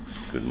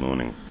Good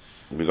morning.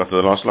 We got to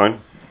the last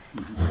line.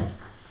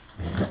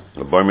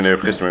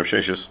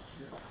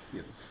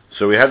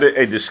 So we had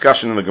a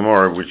discussion in the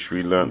Gemara which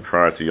we learned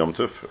prior to Yom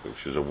Tov,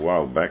 which is a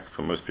while back.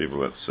 For most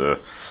people that's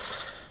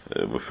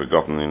we've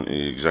forgotten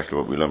exactly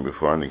what we learned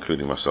before, and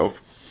including myself.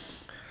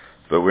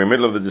 But we're in the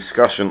middle of the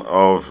discussion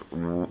of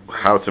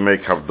how to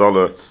make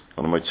Havdalah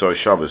on Motzei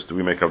Shabbos. Do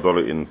we make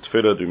Havdalah in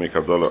Tefillah? Do we make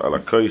Havdalah ala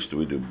Kois? Do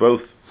we do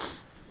both?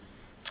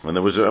 And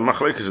there was a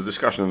machlekes, a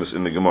discussion in this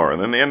in the Gemara.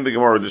 And then the end of the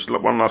Gemara, just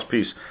one last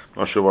piece.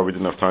 I'm not sure why we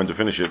didn't have time to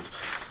finish it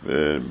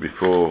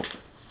before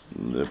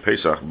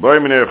Pesach.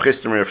 Boiminei Rav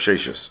Chisda Rav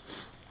Sheshes.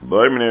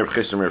 Boiminei Rav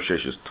Chisda Rav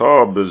Sheshes.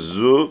 Ta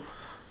bezu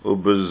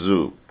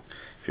ubezu.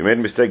 If you made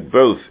a mistake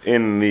both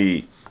in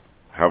the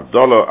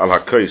Havdalah al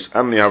Hakois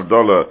and the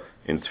Havdalah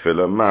in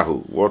Tefillah,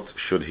 mahu, what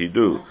should he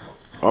do?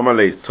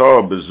 Amalei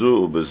ta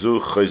bezu ubezu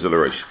chayzel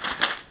l'reish.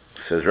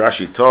 Says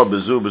Rashi, ta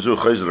bezu ubezu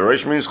chayzel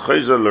l'reish means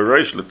chayzel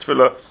l'reish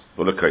l'Tefillah.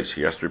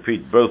 He has to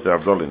repeat both the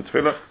Havdalah in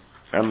Tefillah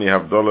and the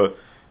Havdalah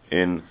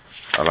in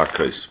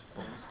Al-Hakos.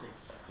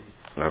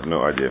 I have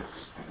no idea.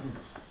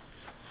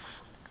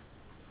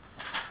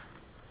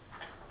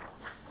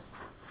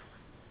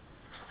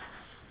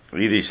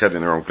 Either he said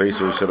in the wrong place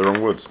or he said the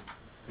wrong words.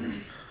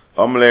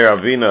 Amle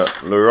Ravina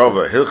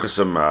L'Rova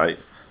Hilchesamai.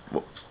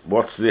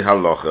 What's the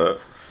halacha?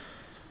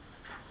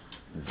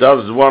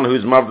 Does one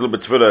who's mavdil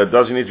b'tefillah,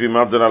 does he need to be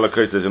mavdil ala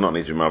kois? Does he not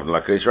need to be mavdil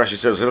ala kois? Rashi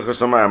says, Hilchas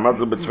Samaya,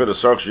 mavdil b'tefillah,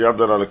 sarch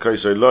yavdil ala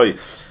kois oiloi.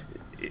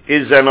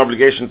 Is there an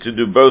obligation to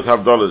do both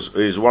havdalas,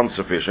 or is one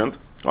sufficient?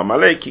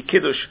 Amalei ki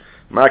kiddush,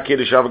 ma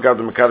kiddush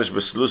avgad mekadosh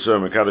b'slusa,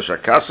 mekadosh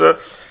akasa.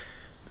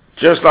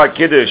 Just like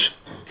kiddush,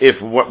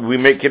 if we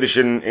make kiddush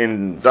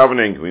in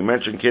davening, we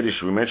mention kiddush,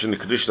 we mention the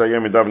kiddush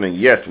dayom in davening,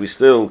 yet we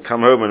still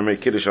come home and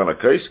make kiddush ala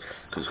kois,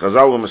 because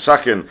Chazal were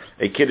masakin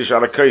a kiddush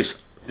ala kois,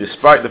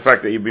 despite the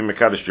fact that you've been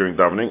Mekadosh during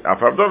davening, Af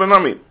Havdalah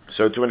Nami.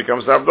 So too, when it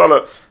comes to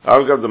Havdalah,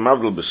 I'll give the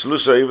Mavdil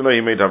Beslusa, even though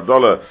he made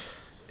Havdalah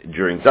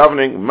during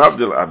davening,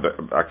 Mavdil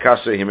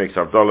Akase, he makes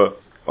Havdalah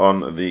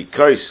on the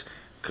Kais,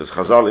 because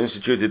Chazal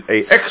instituted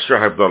a extra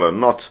Havdalah,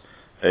 not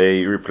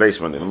a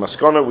replacement. In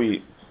Maskana,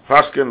 we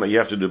paskin that you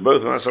have to do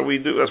both, and that's what we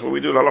do. That's what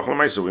we do. Halach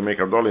l'maisa. We make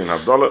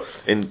Havdalah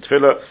in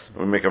Tefillah,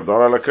 we make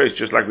Havdalah ala Kais,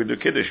 just like we do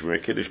Kiddush. We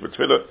make Kiddush with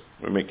Tefillah,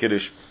 we make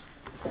Kiddush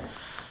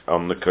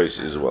on the Kais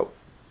as well.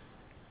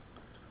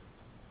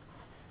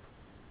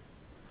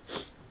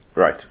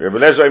 Right.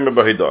 Let's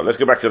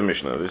go back to the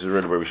Mishnah. This is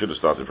really where we should have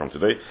started from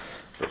today.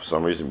 But for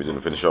some reason we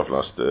didn't finish off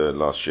last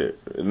year.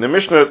 In the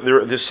Mishnah,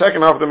 the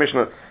second half of the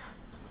Mishnah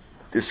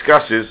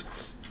discusses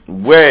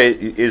where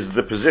is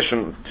the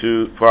position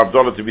for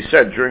Havdalah to be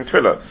said during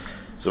Tefillah.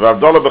 So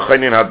Havdalah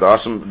b'chaynin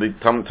hadas, the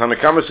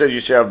Tanakama says you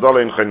say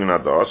Havdalah in chaynin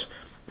hadas.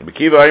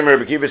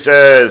 Bekius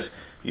says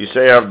you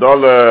say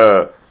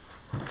Havdalah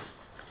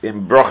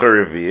in bracha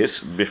revius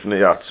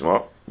b'fnei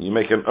atzma. You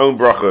make an own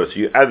bracha, so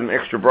you add an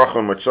extra bracha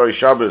on Motzei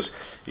Shabbos.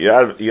 You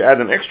add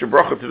an extra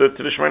bracha to the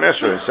Shemona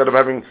Esrei. Instead of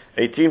having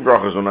 18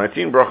 brachas or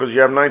 19 brachas,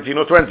 you have 19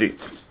 or 20. You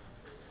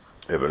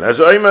say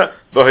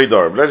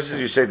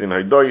it in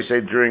Haidar, you say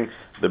it during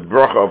the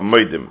bracha of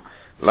Moedim.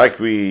 Like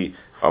we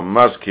are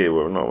Mazkir,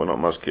 we're not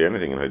Mazkir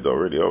anything in Haidar,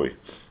 really, are we?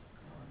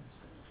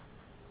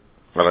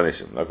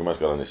 Alanissim, like we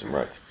Mazkir Alanissim,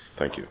 right.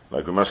 Thank you.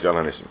 Like we Mazkir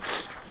Alanissim.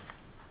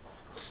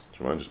 Do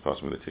you mind just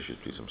passing me the tissues,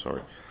 please? I'm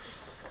sorry.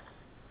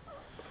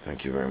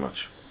 Thank you very much.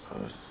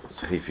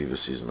 It's hay fever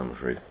season, I'm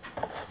afraid.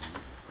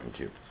 Thank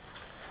you.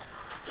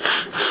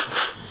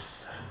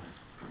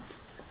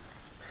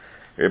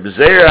 Reb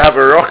Zeira have a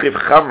rochiv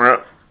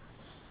chamra,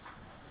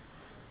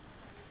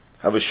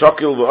 have a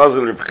shokil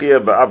v'azil Reb Chia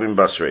ba'abim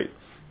basrei.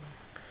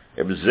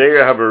 Reb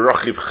Zeira have a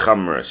rochiv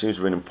chamra. Seems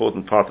to be an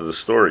important part of the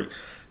story.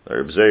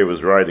 Reb Zeira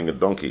was riding a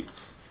donkey.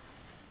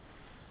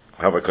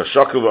 Have a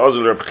shokil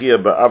v'azil Reb Chia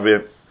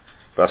ba'abim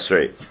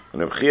basrei.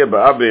 And Reb Chia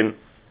ba'abim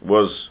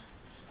was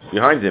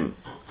behind him,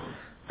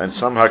 and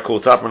somehow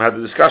caught up and had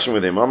a discussion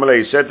with him.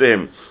 Amalei said to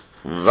him,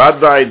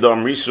 Vadai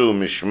damrisu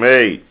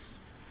mishmei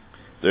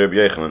the Rabbi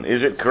Yochanan.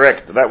 Is it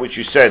correct that which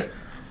you said,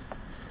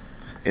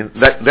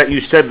 that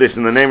you said this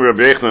in the name of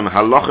Rabbi Yochanan,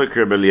 halacha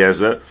Rabbi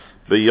Eliezer,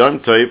 b'yom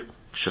tov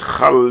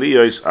shechal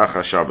liyos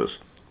acha Shabbos.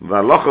 The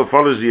halacha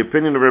follows the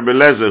opinion of Rabbi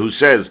Eliezer, who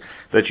says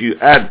that you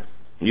add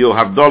your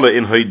Havdalah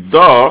in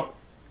Haidar,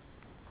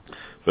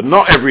 but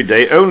not every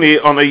day, only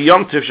on a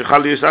yom tov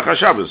shechal liyos acha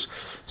Shabbos.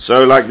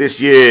 So like this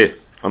year,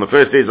 on the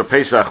first days of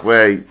Pesach,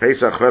 where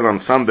Pesach fell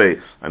on Sunday,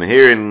 and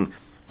here in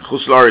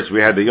Chutz La'aretz we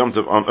had the Yom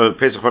Tov on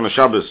Pesach on a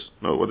Shabbos.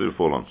 No, what did it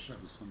fall on?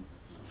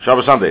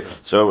 Shabbos Sunday.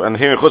 So, and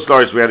here in Chutz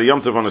La'aretz we had a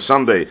Yom Tov on a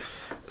Sunday.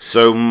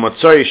 So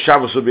Motzei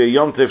Shabbos will be a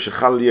Yom Tov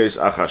Shechal Liyos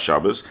Acha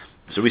Shabbos.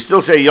 So we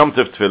still say Yom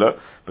Tov Tefillah,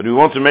 but we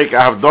want to make a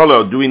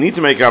Havdalah. Do we need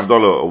to make a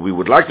Havdalah, or we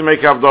would like to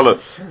make a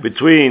Havdalah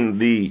between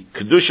the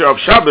Kedusha of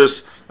Shabbos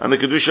and the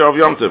Kedusha of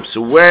Yom Tov?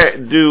 So where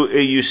do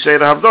you say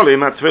the Havdalah in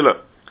that Tefillah?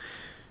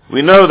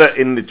 We know that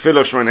in the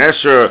Tefillah Shemona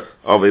Esrei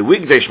of a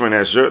weekday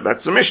Shemona Esrei,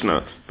 that's the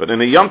Mishnah. But in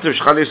a Yom Tov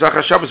Shechal Liyos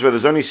Acha Shabbos, where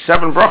there's only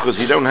 7 brachas,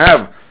 you don't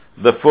have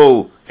the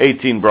full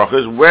 18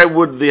 brachas, where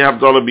would the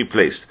Havdalah be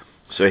placed?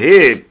 So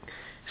here,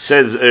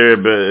 says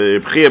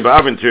B'chia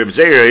Ba'avin to Reb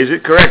Zeira, is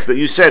it correct that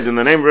you said in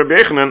the name of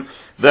Rabbi Yechanan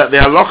that the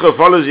halacha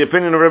follows the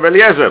opinion of Rabbi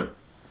Eliezer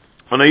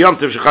on a Yom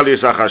Tov Shechal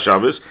Yisach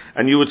Shabbos,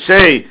 and you would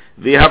say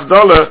the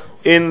Havdalah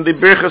in the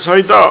Birchas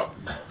Hoidah?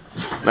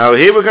 Now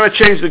here we're going to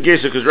change the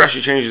Gesa, because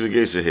Rashi changes the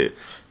Gesa here.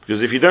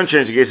 Because if you don't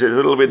change the Gesa, it's a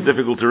little bit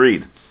difficult to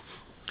read.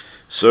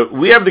 So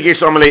we have the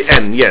Gesa Amalei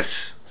En, yes.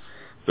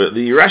 But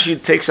the Rashi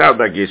takes out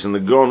that Gesa, and the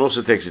Gaon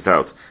also takes it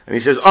out. And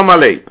he says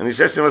Amalei, and he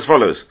says to him as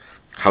follows: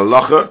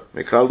 Halacha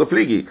Mekal the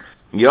Pligi.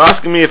 You're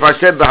asking me if I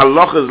said the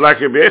halacha is like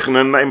Rabbi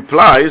Yechanan, that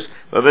implies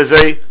that there's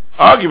a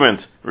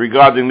argument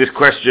regarding this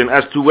question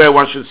as to where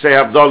one should say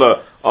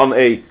Havdalah on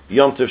a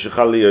Yom Tov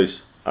Shechal Liyos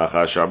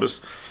Achar Shabbos.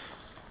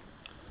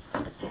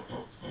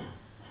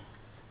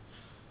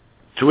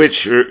 To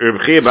which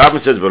Reb Chia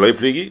Ba'avin says, V'loi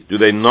Pligi, do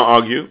they not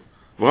argue?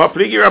 V'ha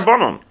Pligi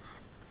Rabbanon.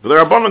 But the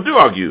Rabbanon do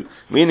argue.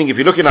 Meaning, if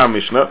you look in our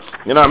Mishnah,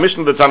 the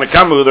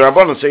Tanakama, the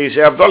Rabbanon say you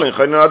say Havdalah in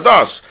Chaynin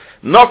Adas,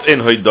 not in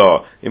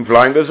Hoidah,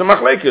 implying there's a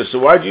Machlekes. So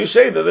why do you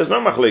say that there's no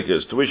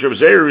Machlekes? To which Reb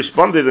Zeir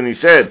responded and he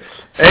said,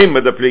 Eim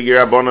the Pligi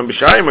Rabbanon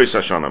b'shayim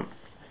oisashonam.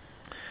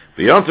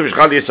 Beyond to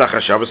Shechal Yisach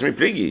HaShabbos mi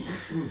Pligi.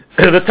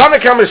 The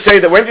Tanakama say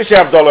that when you say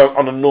Havdalah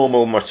on a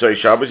normal Motzei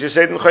Shabbos, you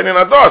say it in Chaynin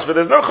Adas, but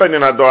there's no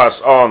Chaynin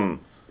Adas on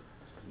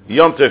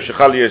Yom Tov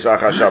Shechal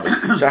Yisach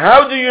HaShabbos. So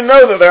how do you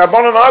know that the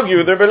Rabbanon argue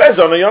with Rebbe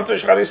Lezer on a Yom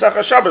Tov Shechal Yisach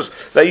HaShabbos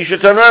that you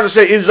should turn around and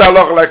say, is the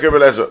halacha like Rebbe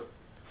Lezer?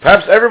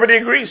 Perhaps everybody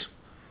agrees.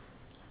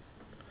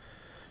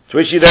 To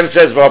which he then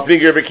says,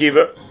 V'apligi Rebbe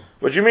Kiva.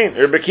 What do you mean?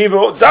 Rebbe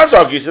Kiva does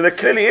argue, so there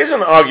clearly is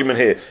an argument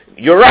here.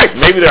 You're right,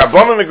 maybe the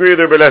Rabbanon agree with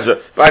Rebbe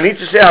Lezer, but I need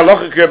to say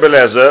halacha Rebbe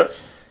Lezer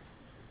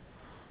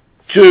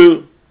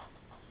to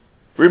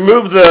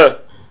remove the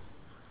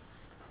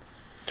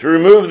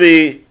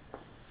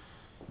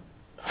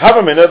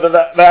Havamina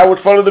that I would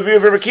follow the view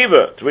of Rebbe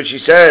Kiva. To which he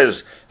says,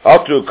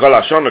 Atu kol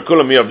hashana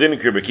kulam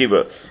miyavdin Rebbe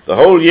Kiva. The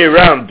whole year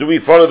round, do we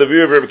follow the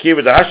view of Rebbe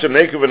Kiva? The Hashem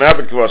Nekuv and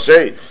Abed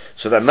Kvasei.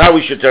 So that now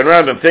we should turn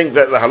around and think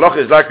that the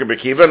halacha is like Rebbe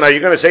Kiva. Now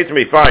you're going to say to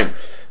me, fine,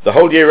 the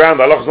whole year round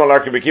the halacha is not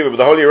like Rebbe Kiva, but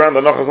the whole year round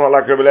the halacha is not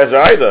like Rebbe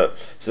Lezer either.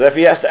 So therefore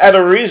he has to add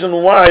a reason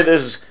why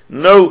there's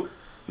no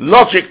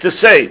logic to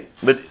say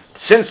that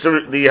since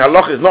the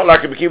halacha is not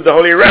like Rebbe Kiva the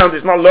whole year round,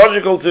 it's not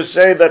logical to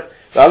say that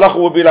the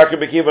halacha would be like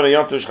Rebbe Kiva on a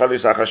Yom Tov Shechal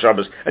Yisach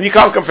HaShabbos. And you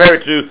can't compare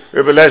it to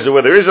Rebbe Lezer,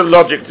 where there is a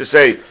logic to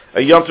say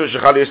a Yom Tov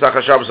Shechal Yisach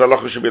HaShabbos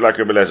halacha should be like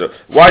Rebbe Lezer.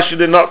 Why should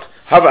it not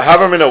have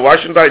a minute? Why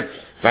shouldn't I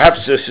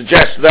perhaps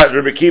suggest that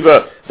Rebbe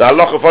Kiva, the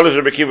halacha follows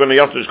Rebbe Kiva on a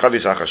Yom Tov Shechal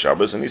Yisach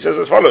HaShabbos? And he says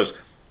as follows: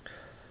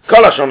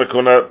 Kol hashana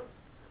kuna,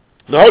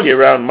 the whole year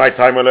round, my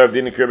time will have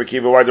dinik Rebbe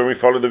Kiva. Why don't we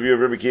follow the view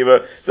of Rebbe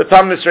Kiva? The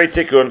Tam Nisrei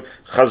Tikkun,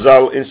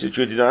 Chazal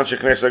instituted, Anshe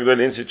Knesset Agdol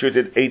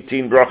instituted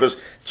 18 brachas,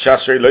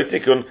 Chasrei Lo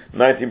Tikkun,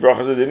 19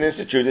 brachas they didn't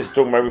institute. This is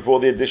talking about before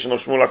the addition of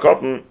Shmuel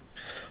HaKotten.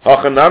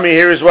 Hachanami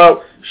here as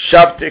well,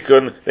 Shab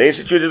Tikkun, they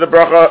instituted a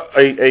bracha,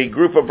 a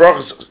group of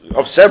brachas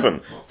of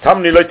 7.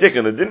 Tamni Lo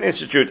Tikkun, they didn't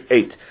institute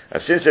 8.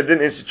 And since they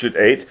didn't institute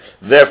 8,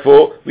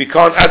 therefore we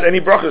can't add any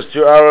brachas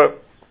to our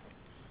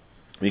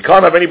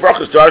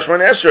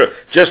Shemona Esrei,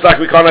 just like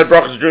we can't add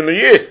brachas during the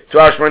year to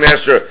our Shemona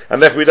Esrei,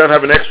 and therefore we don't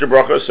have an extra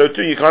bracha, so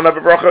too you can't have a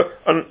bracha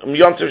on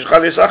Yom Tov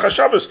Shechal Yisach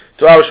HaShabbos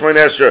to our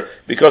Shemona Esrei,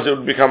 because it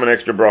would become an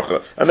extra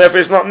bracha. And therefore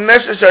it's not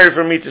necessary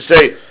for me to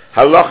say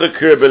halacha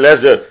Rebbe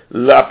Lezer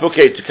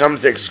la'apuke to come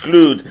to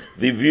exclude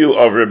the view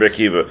of Rebbe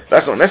Kiva.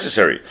 That's not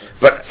necessary.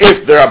 But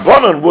if the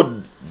Rabbanon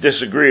would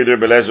disagree with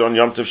Rebbe Lezer on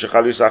Yom Tov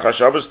Shechal Yisach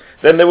HaShabbos,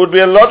 then there would be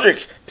a logic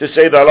to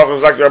say the halacha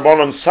is like the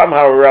Rabbanon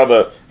somehow or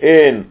other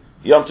in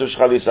Yom Tov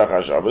Shechal Yisach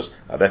HaShabbos,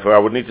 and therefore I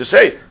would need to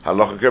say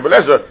halacha Rebbe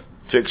Lezer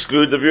to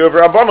exclude the view of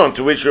Rabbanon.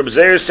 To which Reb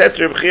Zeir said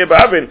to Reb Chia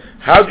Ba'avin,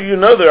 how do you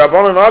know the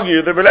Rabbanon argue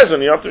with Rebbe Lezer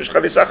on Yom Tov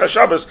Shechal Yisach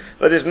HaShabbos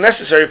that it's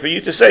necessary for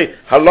you to say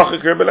halacha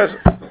Rebbe Lezer?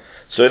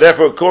 So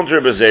therefore, according to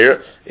Reb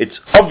Zeir, it's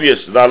obvious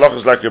that halacha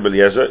is like Rebbe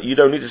Eliezer. You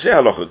don't need to say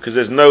halacha because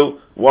there's no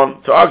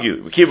one to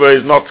argue. Kiva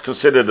is not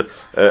considered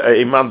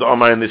a man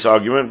d'amai in this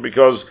argument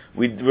because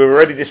we've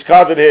already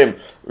discarded him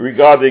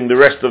regarding the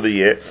rest of the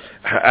year.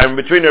 And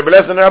between Rebbe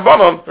Eliezer and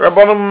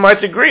Rabbanon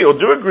might agree or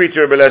do agree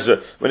to Rebbe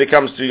Eliezer when it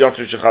comes to Yom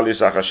Tov Shechal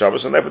Yisach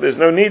HaShabbos, and therefore there's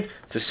no need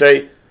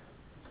to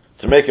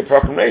make a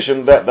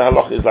proclamation that the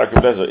halacha is like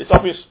Rebbe Eliezer. It's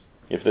obvious.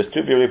 If there's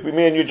two people, if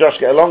me and you, Josh,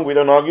 get along, we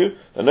don't argue,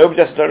 then nobody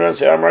has to turn around and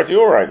say, I'm right,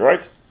 you're right,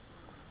 right?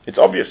 It's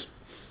obvious.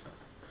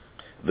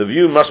 The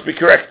view must be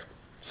correct.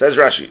 Says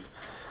Rashi.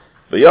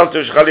 The Yom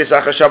Tov Shechal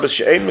Yisach HaShabbos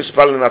she'ein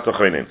mispalin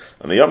atochenin.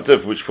 And the Yom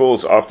Tov which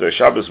falls after a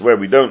Shabbos where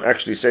we don't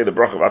actually say the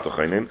bracha of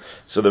atochenin,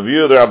 so the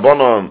view of the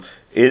Rabbanon,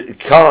 it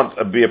can't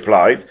be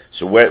applied.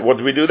 So what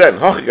do we do then?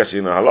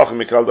 Hachigasina halacha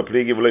mikal da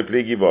pligi v'lei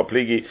pligi v'al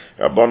pligi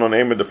Rabbanon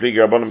emer da pligi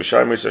Rabbanon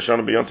b'shayim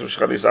b'yisashana b'Yom Tov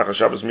Shechal Yisach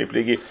HaShabbos mi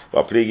pligi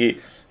v'al pligi.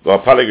 So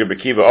clearly you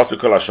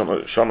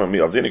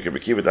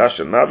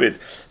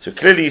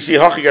see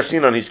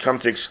Hachigasina, he's come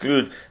to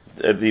exclude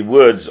the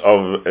words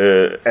of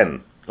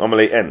N,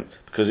 Amalei N,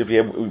 because if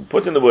you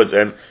put in the words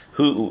N,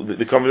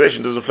 the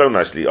conversation doesn't flow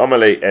nicely.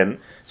 Amalei N,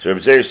 so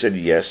Reb Zeir said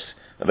yes,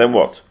 And then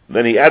what?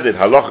 Then he added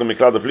halacha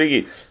miklal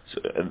pligi.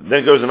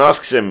 Then goes and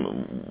asks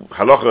him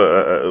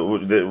halacha.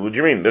 What do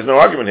you mean? There's no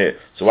argument here.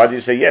 So why did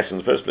you say yes in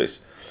the first place?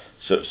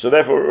 So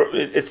therefore,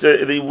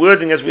 the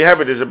wording as we have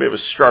it is a bit of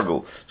a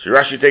struggle. So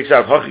Rashi takes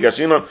out hachi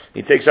gasinon.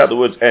 He takes out the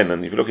words en,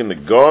 and if you look in the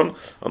gon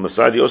on the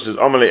side, he also says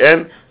amale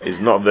en is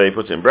not there. He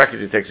puts it in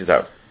brackets. He takes it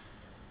out.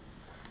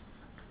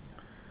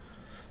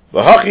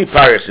 V'hachi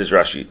paris is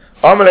Rashi.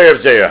 Amale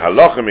Rav Zeir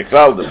halacha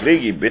miklal the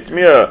pligi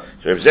bitmia.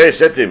 So Rav Zeir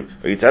said to him,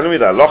 "Are you telling me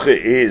that halacha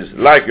is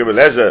like Rebbe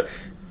Lezer?"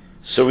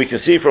 So we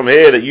can see from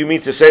here that you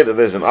mean to say that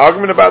there's an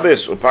argument about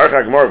this. Or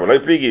parcha gemara v'lo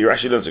pligi.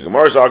 Rashi learns the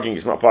Gemara is arguing.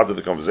 It's not part of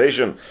the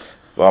conversation.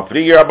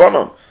 V'hapligi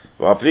Rabbanon.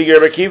 V'hapligi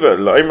Rebbe Kiva.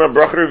 La'imra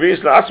bracha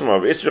revius la'asma.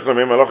 V'itzrich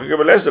l'mim halacha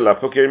Rebbe Lezer.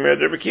 La'pukei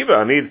Rebbe Kiva.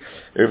 I need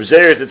Rebbe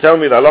Zeir to tell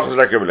me that halacha is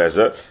like Rebbe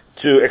Lezer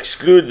to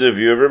exclude the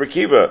view of Rebbe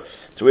Kiva.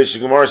 To which the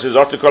Gemara says,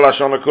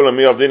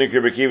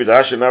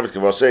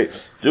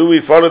 do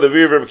we follow the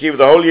view of Rebbe Kiva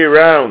the whole year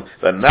round?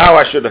 That now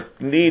I should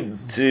need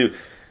to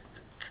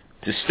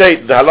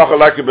state the halacha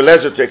like Rebbe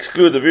Lezer to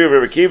exclude the view of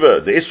Rebbe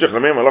Kiva. The Isrich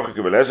Lamim halacha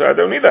Rebbe Lezer, I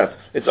don't need that.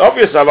 It's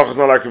obvious the halacha is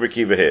not like Rebbe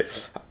Kiva here.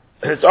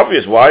 It's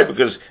obvious. Why?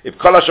 Because if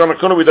Kol Hashana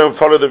Kuna we don't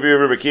follow the view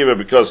of Rebbe Kiva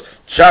because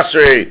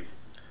Chasrei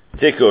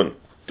Tikkun,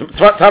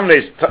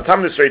 Tamni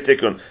Srei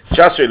Tikkun,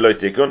 Chasrei Loi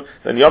Tikkun,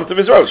 then Yom Tov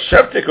as well.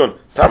 Shev Tikkun,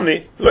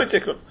 Tamni Loi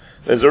Tikkun.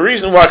 There's a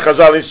reason why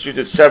Chazal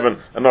instituted 7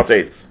 and not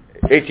 8,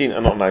 18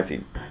 and not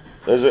 19.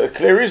 There's a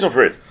clear reason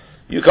for it.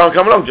 You can't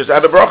come along, just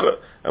add a bracha.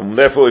 And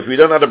therefore, if we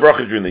don't add a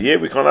bracha during the year,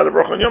 we can't add a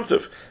bracha on Yom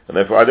Tov. And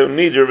therefore, I don't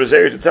need Rebbe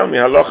Zeir to tell me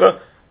halacha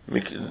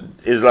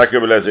is like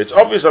Rebbe Lezer. It's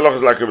obvious halacha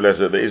is like Rebbe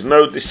Lezer. There is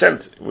no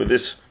dissent with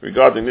this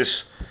regarding this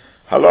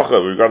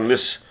halacha, regarding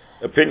this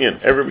opinion.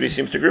 Everybody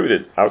seems to agree with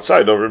it,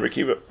 outside of Rebbe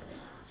Kiva.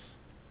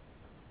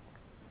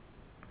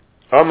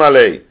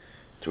 Amalei,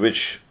 to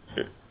which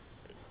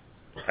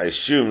I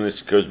assume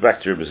this goes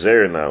back to Rebbe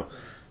Zeir now.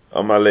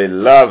 Amalei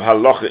lav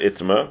halacha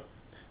itma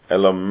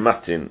elam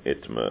matin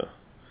itma.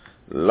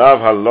 Lav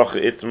halacha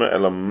itma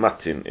elam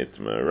matin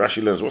itma.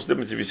 Rashi learns, what's the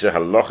difference if you say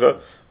halacha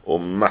or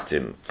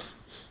matin?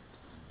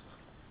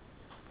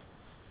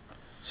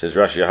 Says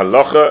Rashi,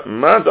 halacha,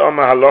 mad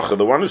ama halacha.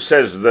 The one who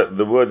says that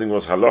the wording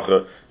was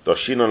halacha,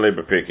 doshinon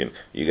lebe pirkin.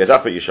 You get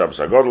up at your Shabbos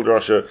HaGadol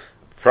drasha,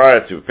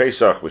 prior to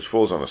Pesach, which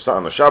falls on a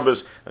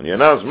Shabbos, and you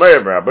announce,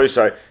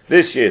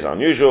 this year is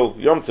unusual,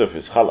 Yom Tov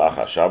is Chalach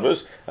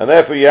HaShabbos, and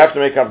therefore you have to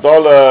make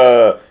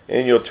Havdalah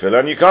in your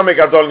tefillah, and you can't make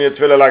Havdalah in your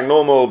tefillah like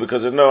normal,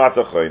 because there's no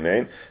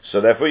Atachoynein, so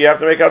therefore you have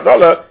to make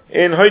Havdalah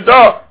in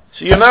Hoidah.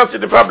 So you announce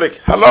it in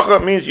public. Halacha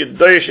means you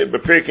dash it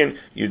bepirkin,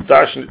 you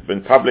dash it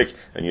in public,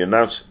 and you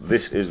announce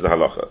this is the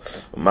halacha.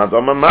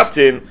 Madama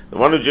matin, the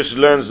one who just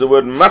learns the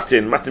word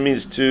matin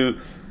means to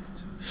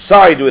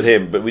side with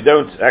him, but we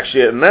don't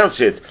actually announce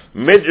it.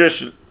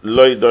 Midrash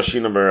loy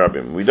dashina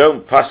berabim. We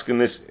don't paskin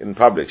this in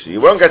public. So you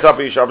won't get up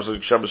at your Shabbos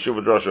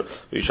Shuvah Drosha, or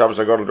your Shabbos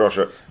HaGadol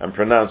Drosha, and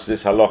pronounce this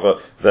halacha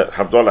that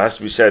Havdalah has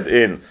to be said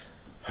in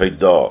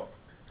Haidah.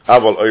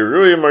 Aval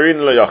oirui marin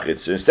lo yachid.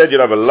 So instead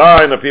you'll have a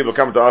line of people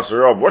come to ask the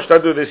Rav, what should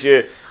I do this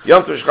year?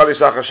 Yom Tov Shchali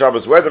Sacha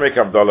Shabbos, where to make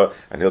Havdalah?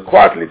 And he'll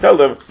quietly tell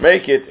them,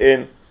 make it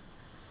in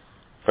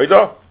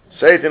Haidah.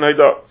 Say it in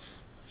Haidah.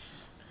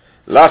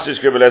 Last is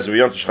Rebbe Lezer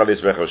Yom Tov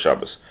Shchali Sacha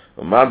Shabbos.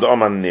 Uman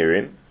Oman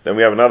Nirin. Then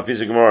we have another piece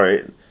of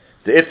Gemara.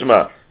 The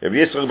Itma. Rabbi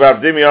Yitzchak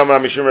Ba'avdimi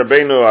Oman Mishum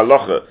Rabbeinu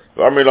Alocha.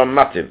 V'Amri Lo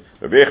Matin.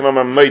 Rabbi Yechon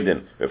Oman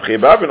Moedin. Rabbi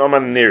Chibab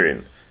Oman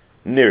Nirin.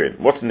 Nirin.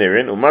 What's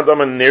Nirin? Uman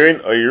Oman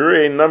Nirin.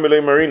 Oyurei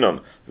Namiloi Marinon.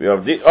 We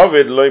have the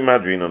Ovid Loi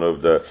Madrinon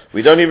of the.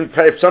 We don't even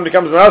pay. If somebody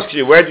comes and asks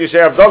you, where do you say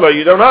Havdalah?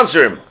 You don't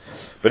answer him.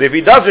 But if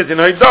he does it in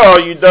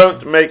Haidah, you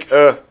don't make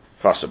a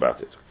fuss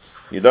about it.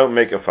 You don't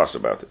make a fuss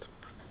about it.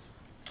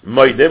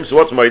 Moedim. So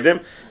what's Moedim?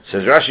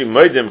 Says Rashi,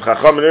 Moedim,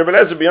 Chacham and Rebbe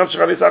Lezer, beyond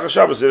Shechali Sacha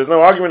Shabbos. There's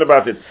no argument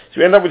about it. So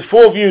we end up with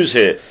 4 views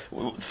here.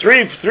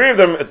 Three of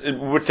them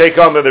would take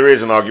on that there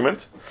is an argument.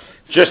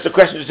 Just the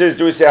question is,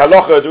 do we say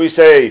halacha, do we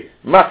say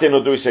matin,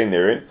 or do we say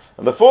nirin?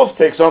 And the 4th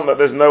takes on that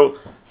there's no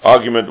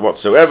argument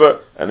whatsoever,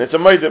 and it's a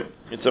Moedim.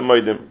 It's a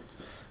Moedim.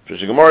 So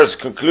the Gemara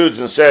concludes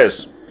and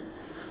says,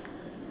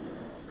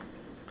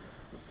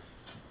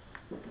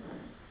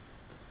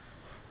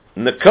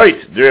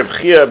 Nekait de Reb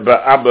Chia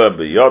ba'Abba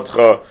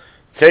b'yodcha.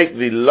 Take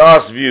the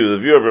last view, the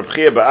view of Reb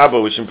Chia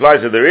ba'Abba, which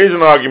implies that there is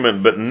an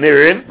argument, but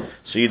nirin.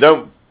 So you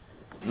don't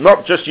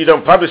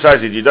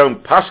publicize it, you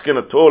don't paskin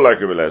at all like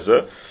Rebbe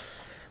Lezer.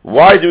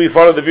 Why do we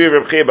follow the view of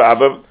Reb Chia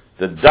ba'Abba?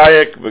 The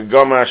Dayak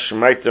v'goma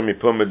shmaita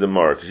mipum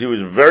edemor. Because he was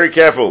very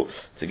careful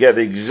to get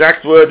the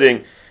exact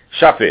wording.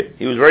 Shapit.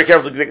 He was very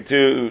careful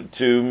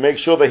to make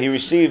sure that he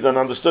received and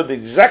understood the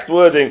exact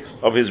wording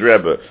of his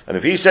Rebbe. And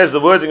if he says the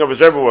wording of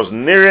his Rebbe was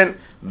nirin,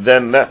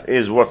 then that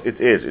is what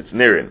it is. It's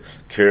nirin.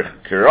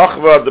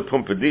 Kerachva de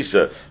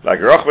Pumbedisa. Like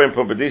Rachva and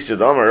Pumbedisa,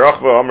 the Amar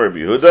Rachva, Amar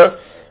Yehuda.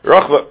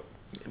 Rachva,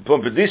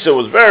 Pumbedisa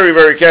was very,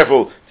 very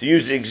careful to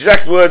use the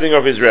exact wording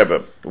of his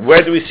Rebbe.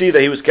 Where do we see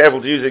that he was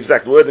careful to use the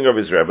exact wording of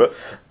his Rebbe?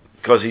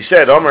 Because he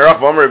said, Amar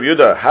Rachva, Amar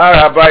Yehuda, Har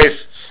Habayis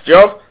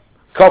Stjov,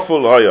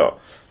 Koful Hoya.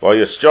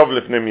 V'yishtov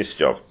lifnim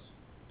yishtov.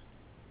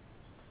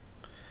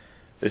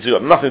 This has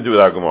got nothing to do with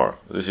our Gemara.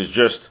 This is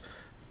just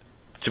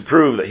to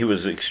prove that he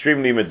was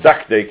extremely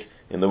medactic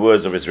in the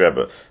words of his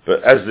Rebbe.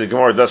 But as the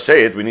Gemara does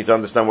say it, we need to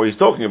understand what he's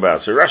talking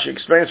about. So Rashi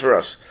explains for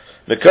us.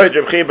 He was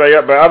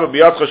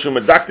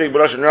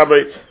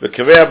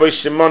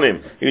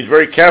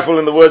very careful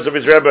in the words of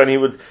his Rebbe, and he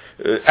would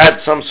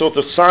add some sort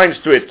of signs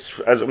to it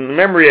as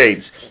memory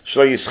aids,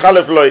 so he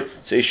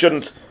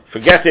shouldn't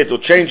forget it or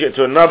change it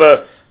to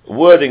another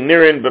wording,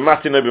 nirin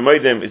b'matin or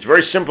b'moedim. It's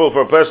very simple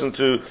for a person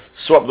to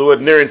swap the word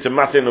nirin to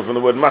matin or from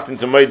the word matin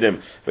to moedim.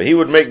 But he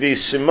would make these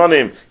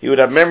simonim, he would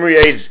have memory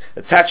aids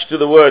attached to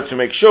the word to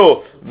make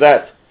sure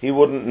that he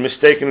wouldn't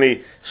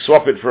mistakenly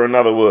swap it for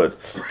another word.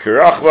 Like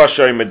Rachba,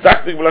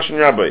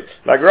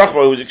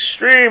 who was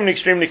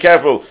extremely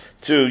careful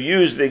to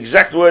use the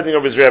exact wording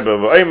of his Rebbe.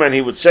 And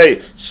he would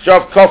say,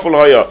 Stov kofel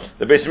hoya.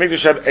 The Beis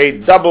Hamikdash had a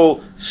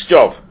double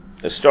stov.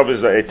 A stov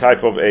is a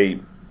type of a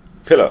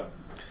pillar.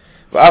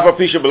 Even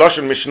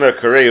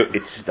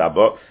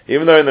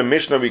though in the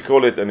Mishnah we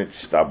call it an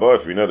itztaba,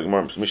 if we know the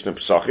Gemara Mishnah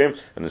Pesachim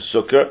and the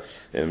Sukkah,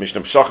 and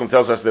Mishnah Pesachim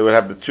tells us they would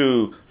have the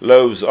 2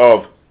 loaves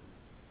of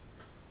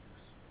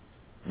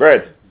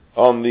bread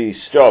on the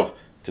stove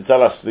to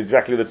tell us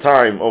exactly the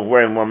time of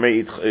when one may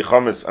eat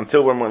chometz,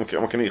 until when one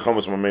can eat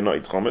chometz, one may not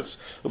eat chometz.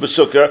 But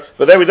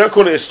there we don't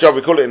call it a stove,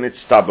 we call it an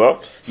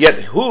itztaba.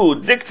 Yet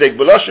who dictate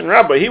Beloshen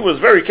Rabbi, he was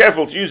very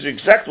careful to use the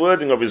exact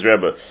wording of his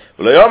Rebbe.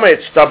 And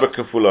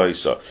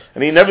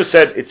he never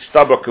said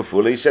itztaba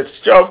kafula, he said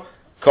stov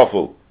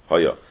kaful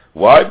hoya.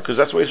 Why? Because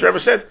that's what his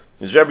Rebbe said.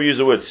 His Rebbe used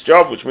the word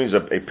stov, which means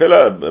a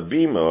pillar, a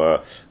beam,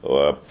 or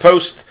a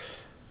post,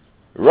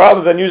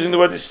 rather than using the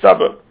word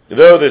itztaba.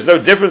 Though there's no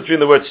difference between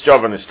the word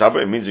stov and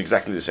istaba, it means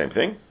exactly the same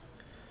thing.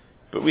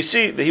 But we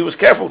see that he was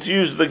careful to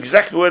use the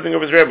exact wording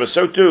of his Rebbe.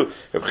 So too,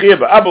 Reb Chia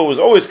Ba'Abba was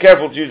always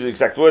careful to use the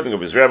exact wording of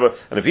his Rebbe.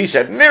 And if he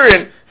said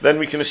nirin, then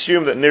we can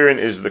assume that nirin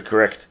is the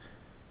correct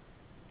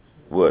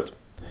word.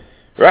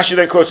 Rashi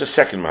then quotes a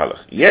second mahalach.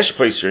 Yesh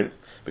peisrin,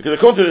 because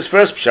according to this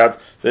first pshat,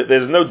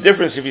 there's no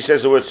difference if he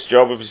says the word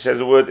stov, if he says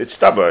the word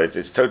itztaba.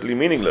 It's totally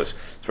meaningless.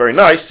 It's very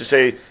nice to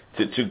say,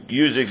 to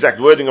use the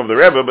exact wording of the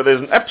Rebbe, but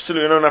there's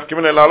absolutely no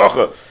nafkamina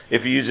l'halacha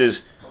if he uses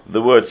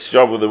the word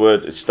stov or the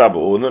word itztaba,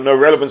 or no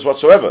relevance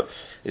whatsoever.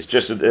 It's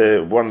just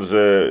one's.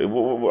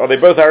 Are they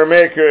both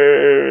Aramaic?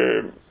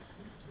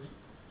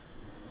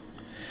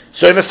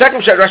 So in the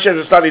second pshat, Rashi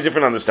has a slightly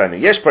different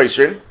understanding. Yesh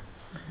peisrin,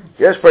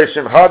 had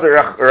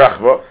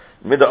rachva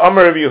mida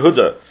Amar Rabbi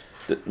Yehuda,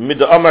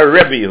 mida Amar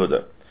Rabbi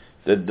Yehuda.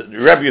 The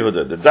Rabbi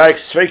Yehuda, the Daik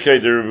Sveikei,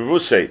 the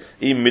Rebusei,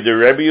 mida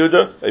Rabbi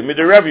Yehuda,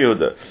 mida Rabbi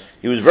Yehuda.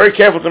 He was very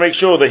careful to make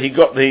sure that he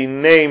got the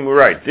name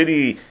right. Did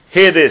he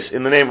hear this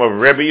in the name of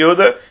Rabbi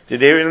Yehuda?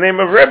 Did he hear it in the name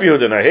of Rabbi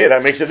Yehuda? Now here,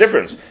 that makes a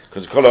difference.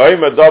 Because Kol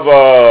Ha'ima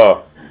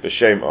Dava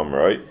B'Shem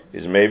Amroi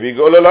is maybe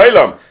Gol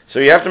Ha'Laylam. So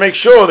you have to make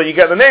sure that you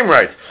get the name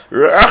right.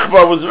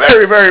 Rachba was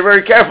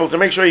very careful to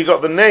make sure he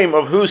got the name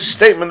of whose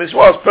statement this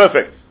was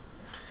perfect.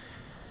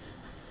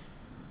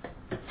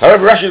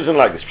 However, Rashi doesn't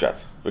like this chat.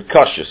 But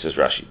cautious, says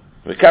Rashi.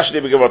 How could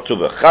it be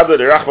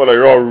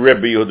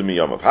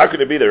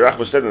that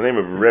Rachba said the name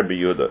of Rebbe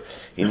Yehuda?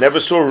 He never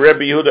saw Rebbe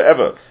Yehuda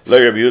ever.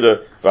 Rebbe Yehuda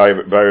by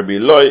Rebbe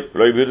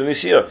Yehuda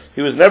Nisia.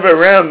 He was never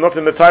around, not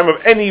in the time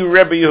of any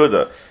Rebbe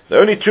Yehuda. The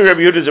only 2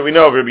 Rebbe Yehudas that we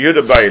know of, Rebbe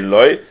Yehuda by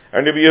Eloi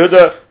and Rebbe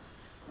Yehuda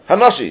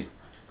Hanasi.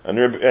 And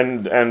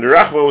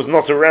Rachba was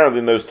not around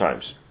in those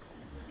times.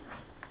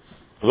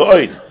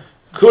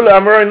 And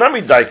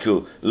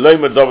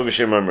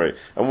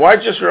why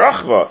just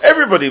Rachba?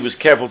 Everybody was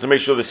careful to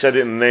make sure they said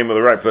it in the name of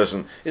the right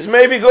person. It's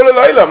maybe Gol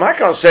Ha'Laylam. I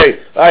can't say,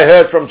 I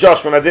heard from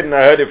Josh when I didn't,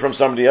 I heard it from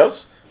somebody else.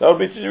 That would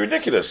be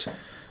ridiculous.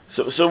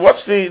 So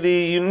what's the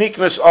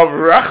uniqueness of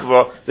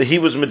Rachba that he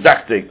was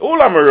medactic? All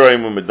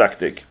Amoraim were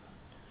medactic.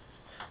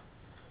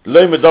 This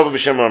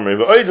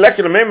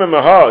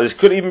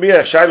could even be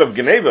a shaila of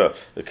Geneva.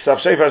 The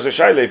Ksav Sefer has a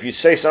shaila. If you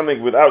say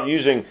something without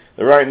using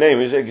the right name,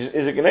 is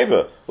it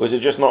Geneva? Or is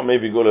it just not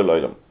maybe Gol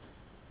Ha'Laylam?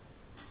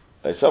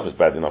 That itself is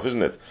bad enough,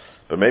 isn't it?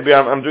 But maybe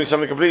I'm doing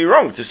something completely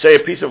wrong. To say a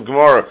piece of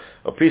Gemara,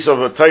 a piece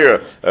of a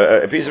Torah,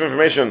 a piece of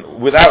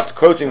information without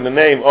quoting the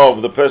name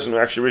of the person who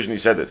actually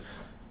originally said it.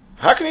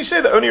 How can you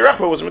say that only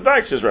Rachba was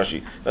Medaik, says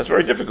Rashi? That's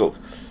very difficult.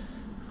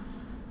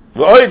 The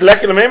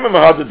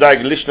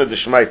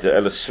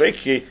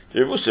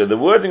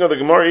wording of the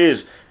Gemara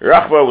is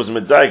Rachba was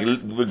Medaik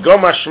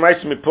v'goma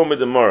shmaitz mipum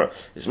demora.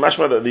 It's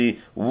mashma that the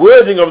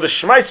wording of the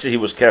shmaitz he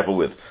was careful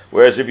with.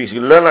 Whereas if you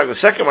learn like the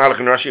second Mahalach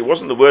in Rashi, it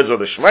wasn't the words of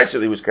the shmaitz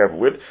that he was careful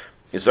with.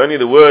 It's only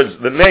the words,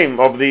 the name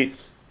of the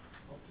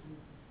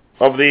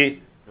person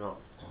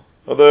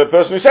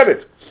who said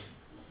it.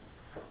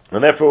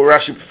 And therefore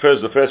Rashi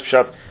prefers the first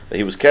pshat, that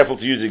he was careful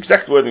to use the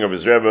exact wording of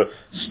his Rebbe,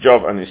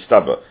 Stov and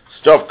Istaba.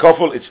 Stov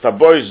kofel,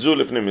 Itztaboy,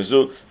 Zul, Ifnim,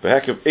 Zul,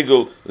 Behekev,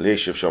 Igul,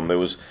 Leishev Shom. There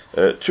was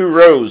 2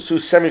 rows, 2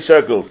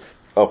 semicircles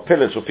of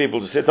pillars for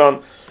people to sit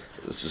on.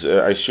 This is,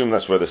 I assume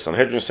that's where the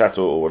Sanhedrin sat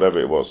or whatever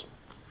it was.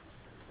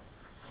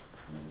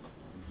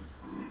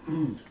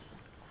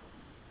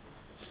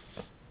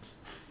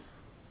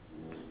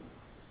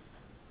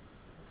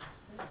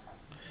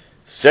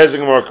 Says the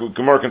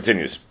Gemara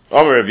continues.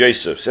 Omer Rav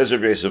Yosef, says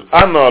Rav Yosef,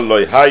 Ana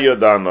loy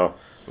hayodano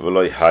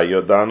v'loy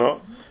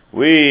hayodano.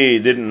 We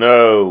didn't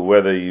know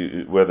whether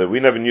we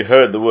never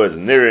heard the words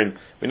nirin,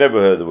 we never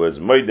heard the words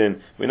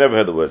moidin, we never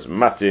heard the words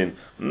matin.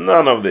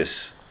 None of this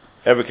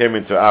ever came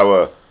into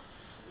our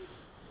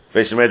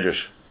Beis Medrash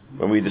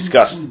when we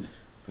discussed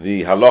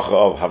the halacha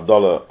of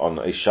Havdalah on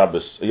a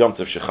Shabbos, a Yom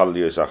Tov Shechal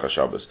Yisach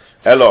Shabbos.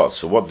 Elo,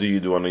 so what do you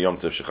do on a Yom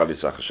Tov Shechal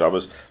Yisach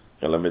Shabbos?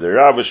 Rav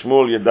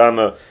Shmuel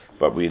Yadana,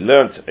 but we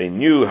learnt a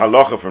new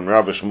halacha from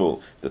Rav Shmuel,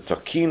 the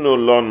Takinu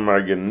Lon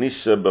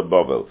Marganisa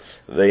Babovel.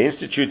 They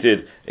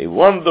instituted a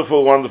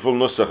wonderful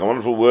nusach, a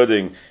wonderful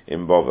wording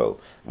in Bovel.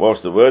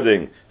 What's the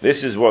wording?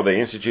 This is what they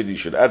instituted. You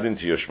should add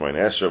into your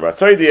Shemona Esrei.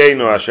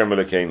 V'atoidienu Hashem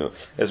Elokeinu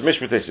es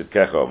mishpatei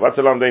sidkecha.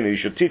 V'atalamdeinu. You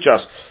should teach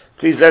us.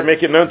 Please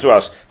make it known to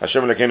us.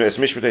 Hashem Elokeinu es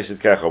mishpatei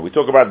sidkecha. We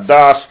talk about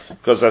das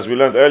because, as we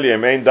learned earlier,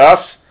 main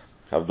das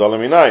Havdalah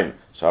minayin.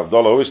 So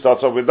Havdalah always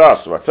starts off with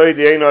das.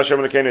 V'atoidienu Hashem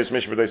Elokeinu es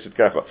mishpatei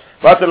sidkecha.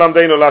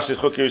 V'atalamdeinu lasis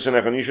chukim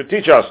yisanecha. And you should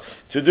teach us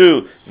to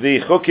do the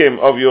chukim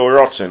of your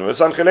rotzin.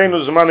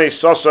 V'sanchelenu zmanei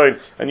sosoin.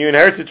 And you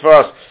inherited for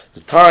us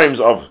the times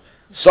of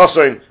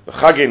Sosain,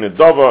 Chagin,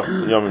 Dova,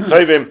 Yom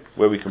Tovim,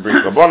 where we can bring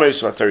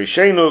Kabbonos, Vatari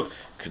Shenu,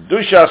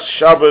 Kedushas,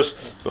 Shabbos,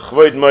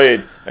 B'chvoid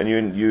Moed, and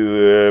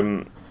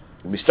you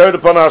bestowed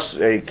upon us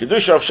a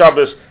Kedusha of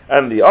Shabbos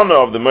and the honor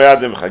of the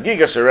Moedim,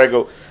 Chagigas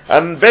Regel,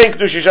 and Bein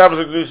Kedusha Shabbos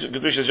and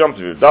Kedusha Yom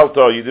Tov.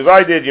 Dalto, you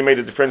divided, you made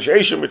a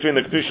differentiation between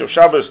the Kedusha of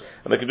Shabbos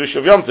and the Kedusha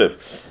of Yom Tov.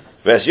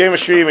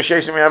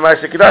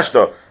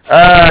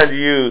 And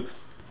you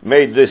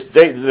made this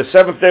day, the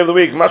seventh day of the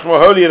week, much more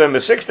holier than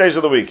the 6 days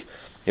of the week.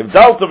 If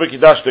Dalto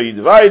v'kidashto, you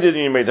divided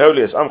and you made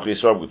holy as Amchi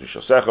Yisrael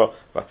G'tushasecha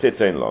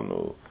v'titein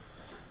lanu.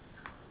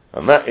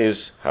 And that is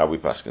how we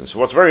paskin. So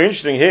what's very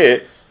interesting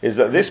here is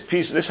that this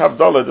piece, this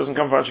Havdalah, doesn't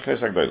come from Anshe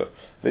Knesset Agdola.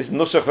 This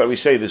nusach that we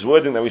say, this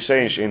wording that we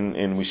say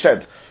we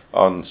said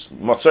on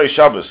Motzei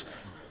Shabbos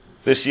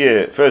this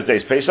year, first day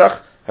is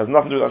Pesach, has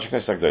nothing to do with Anshe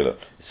Knesset Agdola.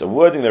 It's a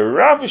wording that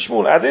Rav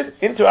Shmuel added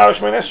into our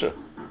Shemona Esrei.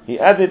 He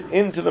added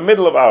into the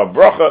middle of our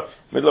bracha,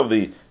 middle of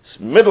the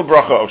middle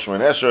bracha of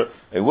Shemona Esrei,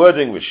 a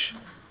wording which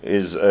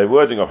is a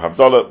wording of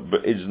Havdalah,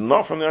 but it's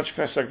not from the Anshe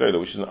Knesset Agdola,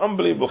 which is an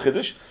unbelievable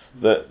chiddush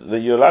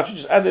that you're allowed to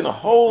just add in a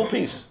whole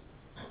piece,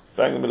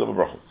 bang in the middle of a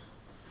bracha.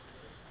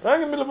 Bang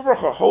in the middle of a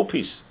bracha, a whole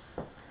piece.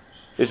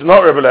 It's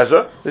not Rebbe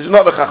Lezer, this is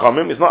not the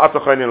Chachamim, it's not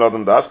Atachayni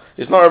Ladan Das,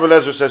 it's not Rebbe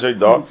Lezer who says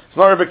Eidah, it's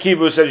not Rebbe Kiva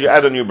who says you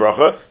add a new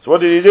bracha. So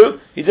what did he do?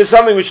 He did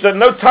something which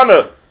no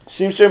Tana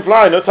seems to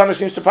imply, no Tana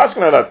seems to pass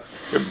like that.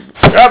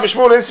 Rabbi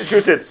Shmuel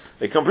instituted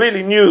a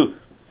completely new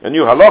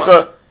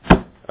halacha,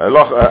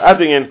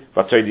 adding in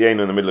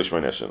Vataydienu in the middle of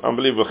Shemona Esrei.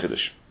 Unbelievable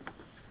chiddush.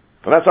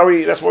 And that's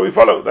what we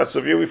follow. That's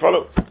the view we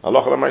follow.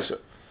 Halacha l'maisa.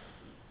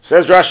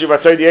 Says Rashi,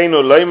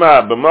 Vataydienu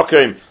leima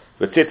b'mokim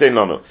v'titein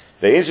lanu.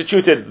 They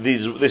instituted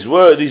these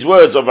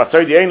words of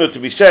Vataydienu to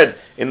be said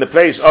in the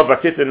place of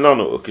Vatitein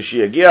lanu.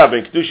 Ukeshiyagia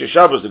ben kedusha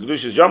Shabbos, the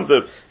kedusha Yom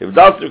Tov, if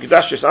daltu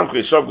kedusha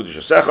Amchi Yisrael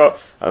kedusha Secha,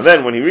 and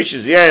then when he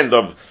reaches the end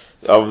of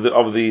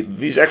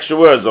these extra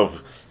words of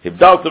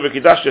Hibdalta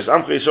v'kidashtes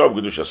Amcha Yisrael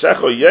G'dusha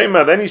Secho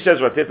Yema. Then he says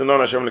Vatitenon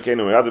Hashem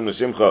Lekeinu Me'adim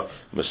Nesimcha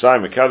Messiah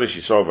Mekadosh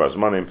Yisrael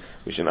V'Azmanim,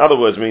 which in other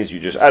words means you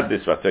just add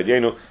this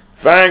Vataydienu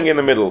bang in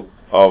the middle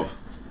of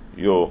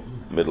your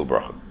middle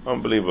bracha.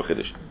 Unbelievable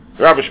chiddush.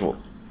 Rabbi Shmuel.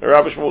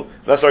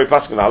 That's how he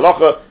paskin the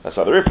halacha. That's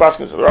how the Rif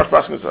paskins. That's how the Rosh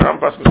paskins. That's how the Ram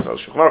paskins. That's how the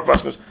Shulchan Aruch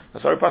paskins.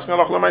 That's how he paskin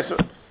halacha l'maisa.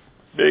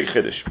 Big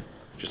chiddush.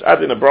 Just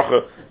add in a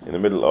bracha in the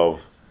middle of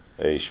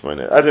a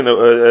Shemona. Add in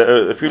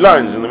a few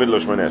lines in the middle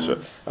of Shemona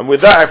Esrei. And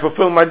with that I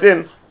fulfill my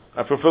din.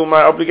 I fulfill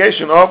my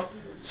obligation of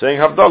saying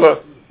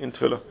Havdalah in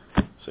Tefillah.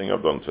 Saying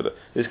Havdalah in Tefillah.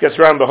 This gets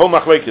around the whole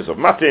machlekes of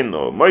Matin,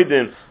 or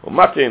Moedin, or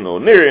Matin, or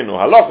Nirin, or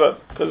Halacha,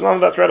 because none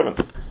of that's relevant.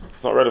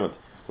 It's not relevant.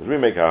 Because we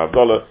make our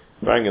Havdalah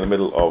bang in the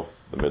middle of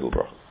the middle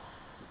bracha.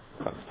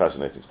 That's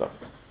fascinating stuff.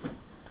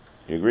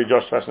 You agree,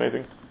 Josh?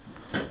 Fascinating?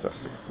 Fantastic.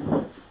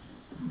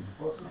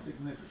 What's the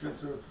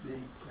significance of the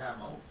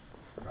camel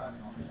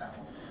riding on the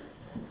camel?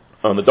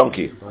 On the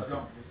donkey.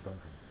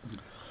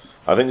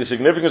 I think the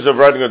significance of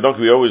riding a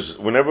donkey,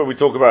 whenever we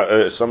talk about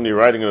somebody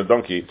riding on a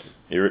donkey,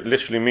 it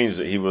literally means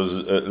that he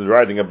was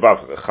riding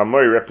above. A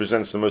chamoy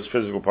represents the most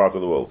physical part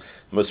of the world.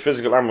 The most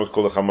physical animal is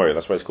called a chamoy.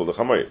 That's why it's called a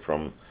chamoy,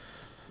 from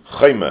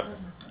chayma,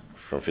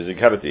 from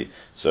physicality.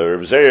 So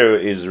Reb Zeir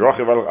is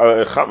rochiv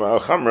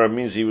al-chamra,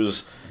 means he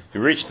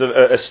reached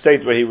a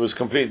state where he was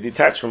completely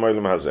detached from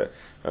Olam Hazeh,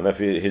 and that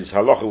his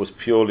halacha was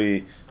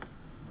purely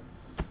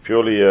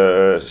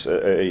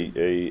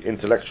a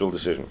intellectual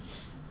decision.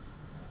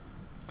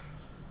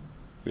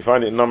 We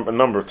find it a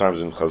number of times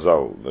in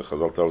Chazal. The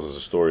Chazal tells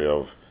us a story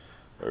of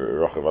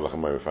Rochiv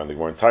al-Chamoy. We find it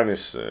more in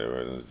Tainis,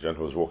 where the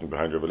gentleman was walking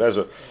behind Rebbe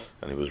Lezer,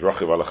 and he was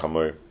Rochiv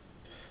al-Chamoy.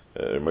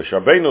 Moshe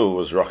Rabbeinu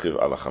was Rochiv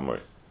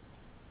al-Chamoy.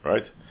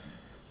 Right?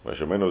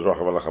 Moshe Rabbeinu was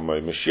Rochiv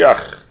al-Chamoy.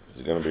 Mashiach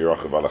is going to be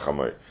Rochiv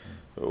al-Chamoy.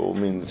 They all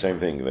mean the same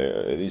thing.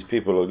 These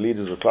people are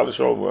leaders of Klal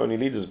Yisrael, were only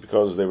leaders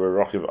because they were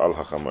Rochiv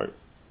al-Chamoy.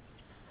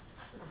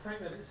 The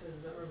fact that it says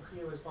that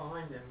Bekius was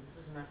behind him,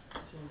 doesn't that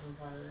seem to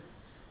imply that it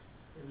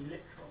would be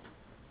literal?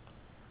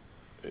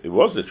 it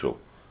was literal.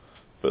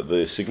 But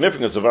the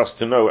significance of us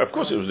to know, of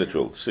course it was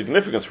literal.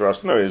 Significance for us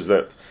to know is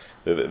that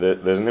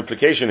there's an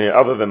implication here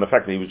other than the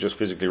fact that he was just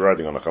physically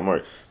riding on a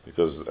chamor,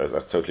 because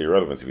that's totally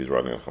irrelevant if he's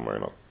riding on a chamor or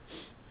not.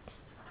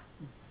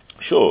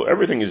 Sure,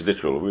 everything is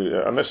literal.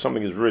 Unless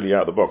something is really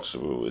out of the box,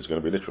 it's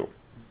going to be literal,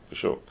 for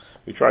sure.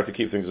 We try to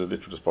keep things as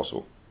literal as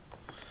possible.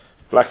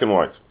 Black and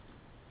white.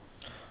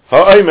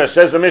 Ha'omer,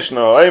 says the Mishnah,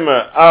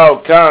 ha'omer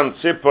al kan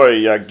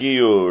tzipoy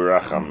yagiu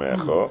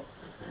rachamecho.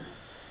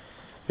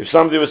 If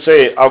somebody would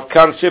say, al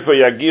kan tzipoy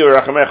yagiu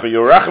rachamecho,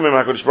 your rachamim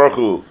HaKadosh Baruch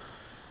Hu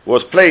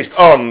was placed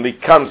on the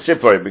kan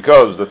tzipoy,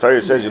 because the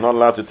Torah says you're not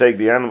allowed to take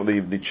the animal,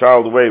 the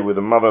child away with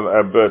the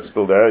mother bird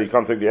still there. You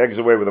can't take the eggs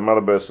away with the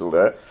mother bird still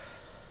there.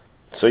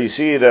 So you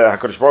see that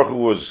HaKadosh Baruch Hu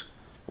was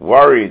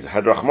worried,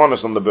 had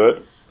rachmanis on the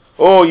bird.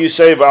 Or you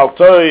say, V'al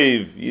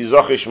toiv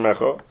yizochish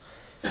mecho.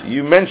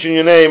 You mention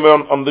your name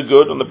on the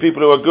good, on the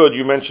people who are good,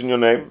 you mention your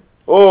name.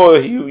 Or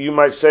you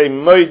might say,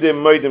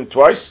 moidim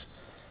twice.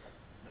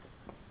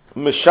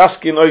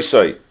 Meshaskin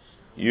oisai.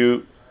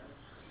 You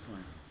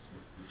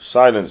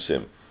silence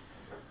him.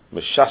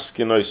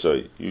 Meshaskin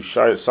oisai. You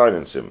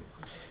silence him.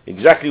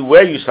 Exactly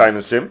where you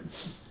silence him,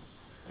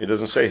 it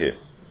doesn't say here.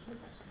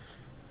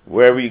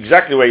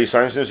 Exactly where you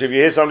silence him. So if you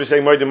hear somebody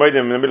saying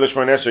moidim in the middle of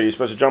Shemona Esrei, you're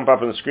supposed to jump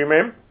up and scream at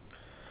him?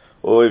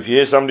 Or if you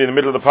hear somebody in the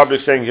middle of the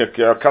public saying,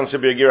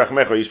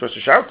 are you supposed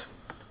to shout?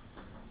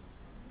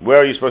 Where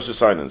are you supposed to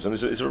silence? And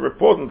it's an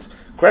important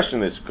question,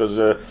 this, because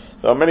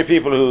there are many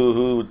people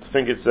who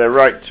think it's their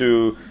right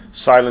to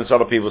silence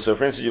other people. So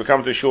for instance, you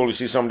come to a shul, you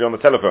see somebody on the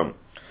telephone,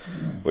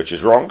 which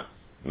is wrong,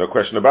 no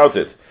question about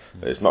it.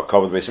 It's not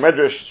covered by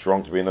Meseches, it's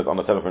wrong to be on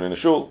the telephone in a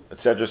shul,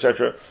 etc.,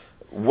 etc.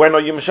 When are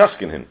you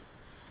meshaskin him?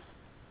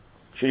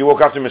 Should you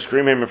walk up to him and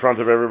scream at him in front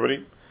of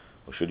everybody?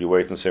 Or should you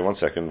wait and say, 1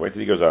 second, wait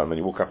till he goes out, and then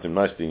you walk up to him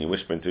nicely and you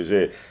whisper into his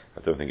ear,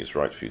 I don't think it's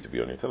right for you to be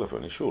on your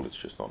telephone in shul, it's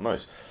just not nice.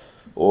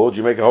 Or do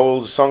you make a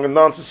whole song and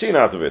dance and scene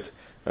out of it,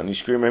 and you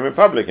scream at him in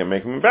public and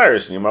make him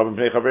embarrassed, and you mabim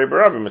pnei chavei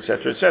barabim,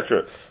 etc.,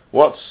 etc.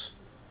 What's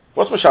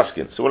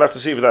mashaskin? So we'll have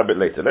to see for that a bit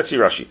later. Let's see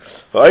Rashi.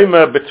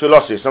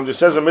 Somebody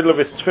says in the middle of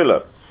his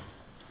tefillah.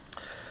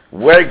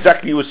 Where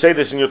exactly you would say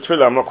this in your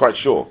tefillah, I'm not quite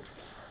sure.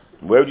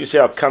 Where would you say,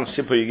 Al kan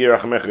sipo yigir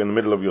achamecha in the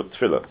middle of your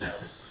tefillah?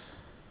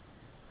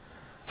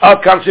 Al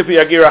kan sipo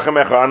yagir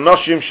achamecha,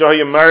 anoshim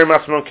shohayim marim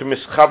asmon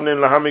kemischabnin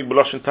lahamig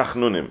beloshin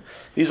tachnunim.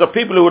 These are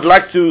people who would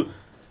like to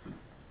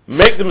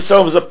make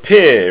themselves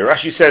appear.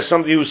 Rashi says,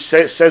 somebody who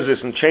says this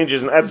and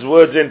changes and adds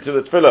words into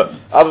the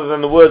tefillah, other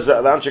than the words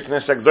that the Anshe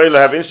Knesset Gdoila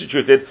have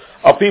instituted,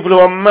 are people who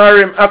are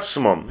marim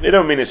atzmon. They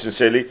don't mean it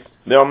sincerely.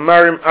 They are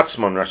marim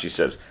atzmon, Rashi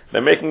says.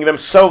 They're making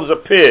themselves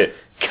appear,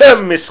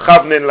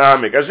 kemischabnin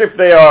lahamig, as if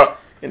they are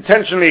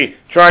intentionally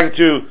trying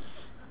to,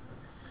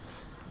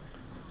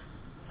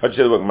 how do you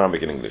say the word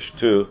mamik in English?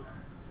 To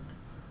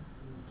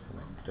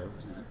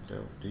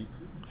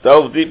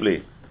delve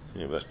deeply.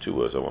 Yeah, that's 2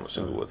 words, I want a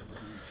single word.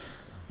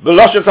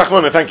 Beloshem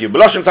tachnunim, thank you.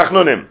 Beloshem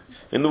tachnunim.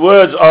 In the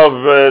words of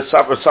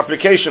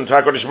supplication to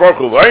HaKadosh Baruch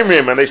Hu,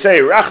 and they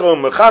say,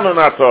 Rachum, Chanon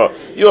ato,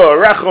 you're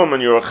Rachum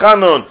and you're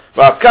Chanon,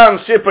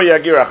 V'alkan sipa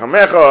yagir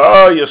achamecha,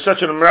 oh, you're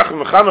such a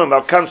Rachum Chanon,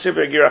 V'alkan sipa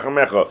yagir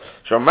achamecha.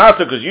 Shamata,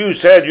 because you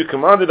said, you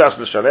commanded us,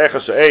 l'shalecha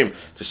se'em,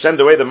 to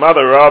send away the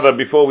mother rather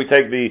before we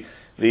take the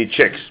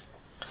chicks.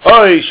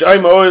 Oy,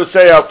 Shaima Oil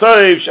say, Al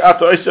Toiv,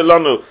 Sh'ato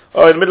Oiselanu,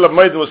 oh, in the middle of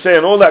Moedim was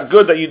saying, all that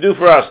good that you do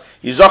for us,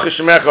 Yizoch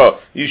Shemecha,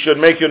 you should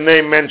make your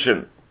name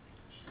mention.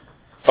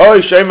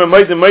 Oh, Shema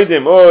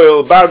Moedim, oh,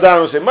 he'll bow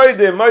down and say,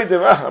 Moedim,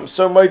 I'm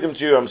so Moedim to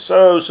you, I'm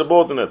so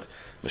subordinate.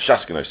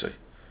 Meshaskin, I say.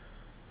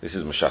 This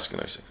is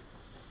Meshaskin, I say.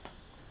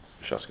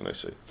 Meshaskin, I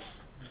say.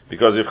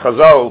 Because if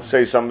Chazal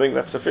say something,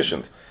 that's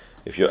sufficient.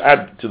 If you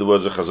add to the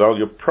words of Chazal,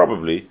 you're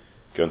probably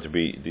going to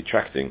be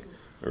detracting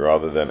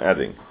rather than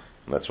adding.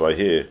 And that's why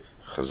here,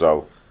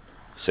 Chazal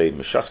say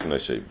Meshaskin,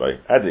 I say. By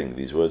adding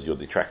these words, you're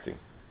detracting.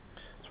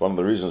 It's one of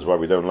the reasons why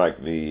we don't like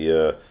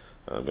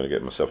I'm going to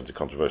get myself into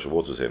controversial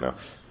waters here now.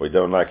 We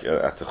don't like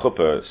at the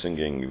chuppah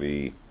singing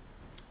the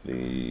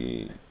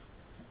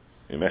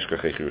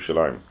Imeshkachei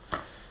Yerushalayim,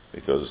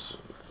 because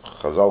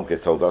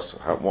Chazal told us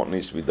what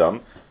needs to be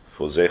done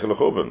for Zeichel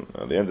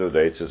L'Churban. At the end of the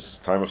day, it's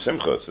a time of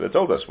Simcha. So they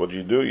told us, what do?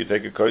 You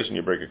take a kos and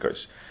you break a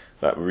kos.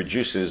 That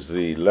reduces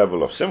the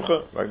level of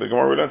Simcha, like the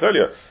Gemara we learned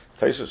earlier.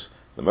 Tesis.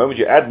 The moment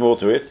you add more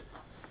to it,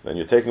 then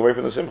you're taking away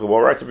from the Simcha. What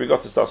right have we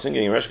got to start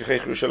singing Imeshkachei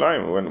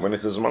Yerushalayim when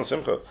it is Zman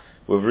Simcha?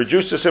 We've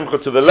reduced the Simcha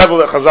to the level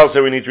that Chazal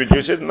say we need to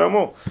reduce it, no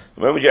more.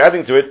 The moment you're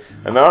adding to it,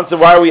 and the answer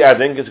why are we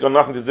adding, it's got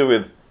nothing to do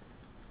with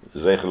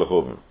Zeichel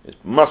L'Churban. It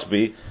must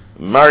be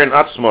Marin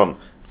Atzmon,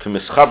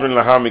 K'mischabrin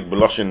Lahamik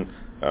Beloshin,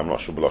 I'm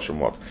not sure Beloshin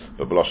what,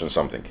 but Beloshin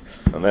something.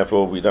 And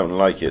therefore we don't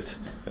like it.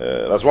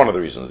 That's one of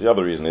the reasons. The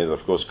other reason is, of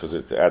course, because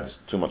it adds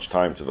too much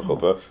time to the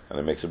chuppah, and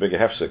it makes a bigger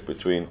hefsek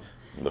between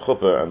the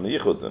chuppah and the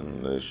yichud.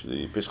 And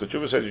the Pischei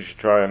Teshuva says you should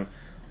try and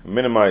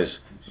minimize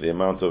the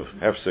amount of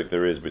hefsek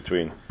there is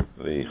between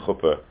the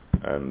chuppah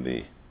and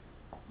the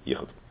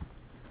yichud.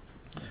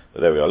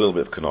 But there we are, a little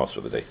bit of kanas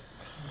for the day.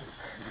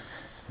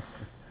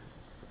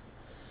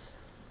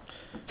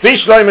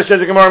 Vishloima says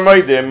the Gemara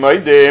Moedim.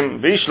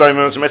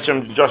 Vishloima is a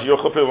Metzem Josh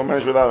Yochopil who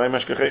managed without a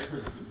Meshkechech.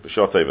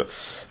 B'shot Teva.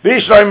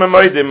 Vishloima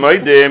Moedim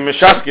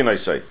Meshaskin I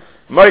say.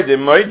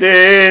 Moedim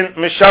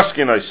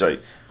Meshaskin I say.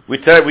 We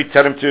tell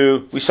him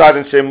to, we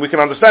silence him, we can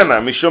understand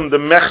that. Mishum the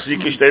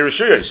Mechzik Ishtei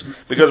Rishuyos.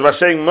 Because by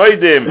saying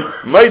Moedim,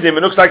 it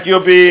looks like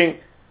you're being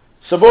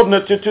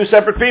subordinate to two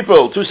separate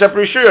people, two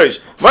separate Rishuyos.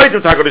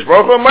 Moedim Takodish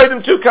Baruch Hu,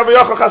 Moedim to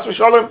Kavayocha Chas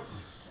V'Sholem.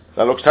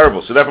 That looks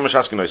terrible. So therefore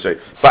Meshaskin I say.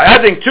 By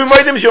adding two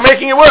Moedims, you're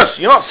making it worse.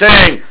 You're not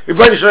saying,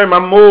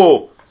 I'm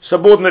more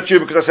subordinate to you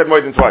because I said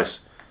Moedim twice.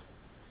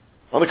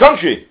 On the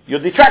contrary, you're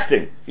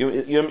detracting.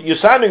 You're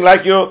sounding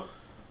like you're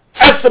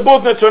as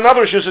subordinate to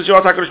another issue as you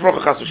are HaKadosh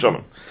Baruch Hu Chas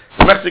V'Sholem.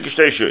 Domestic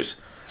issues.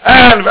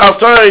 And Al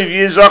Toiv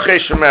Yizachei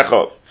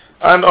Shemecha.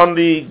 And on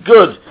the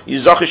good,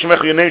 Yizachei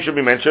Shemecha, your name should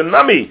be mentioned.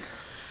 Nami.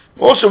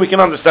 Also, we can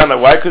understand that.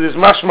 Why? Because it's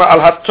mashma al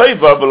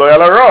hatoiva beloy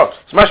al hara.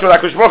 It's mashma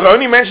HaKadosh Baruch Hu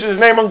only mentions his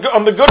name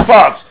on the good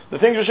parts, the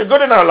things which are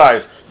good in our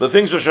lives, the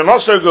things which are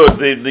not so good,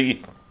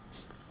 the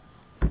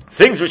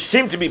things which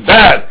seem to be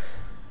bad.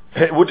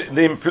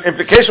 The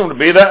implication would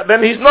be that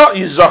then he's not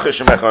Yizachei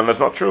Shemecha, and that's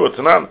not true. It's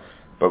not.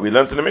 But we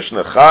learned in the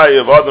Mishnah,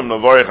 Chayev Adam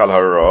Navorich al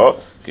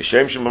hara. A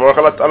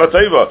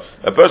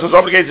person is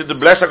obligated to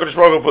bless HaKadosh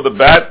Baruch Hu for the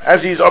bad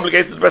as he is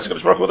obligated to bless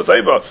HaKadosh Baruch Hu for the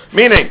teva.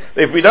 Meaning,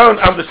 if we don't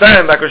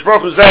understand that HaKadosh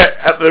Baruch Hu is there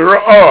at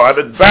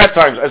the bad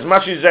times as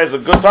much as he's there at the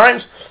good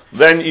times,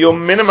 then you're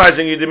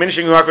minimizing, you're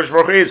diminishing who HaKadosh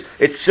Baruch Hu is.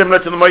 It's similar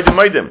to the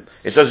Moedim.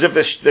 It's as if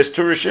there's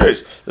two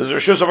Rishus. There's a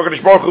Rishus of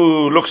HaKadosh Baruch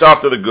Hu who looks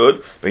after the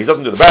good, but he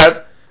doesn't do the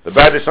bad. The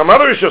bad is some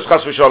other Rishus,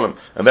 Chas V'Sholem.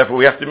 And therefore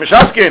we have to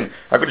mishaskin.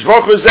 HaKadosh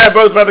Baruch Hu is there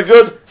both by the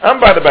good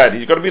and by the bad.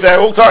 He's got to be there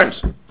all times.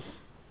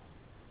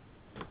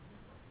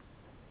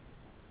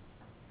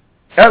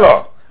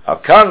 Hello.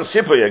 Alkan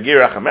Sipa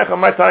Yagir Achamecha.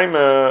 My time.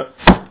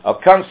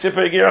 Alkan Sipa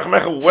Yagir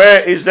Achamecha.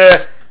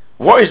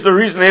 What is the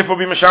reason here for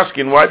being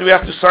Meshaskin? Why do we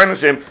have to silence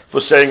him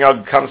for saying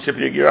Alkan Sipa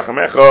Yagir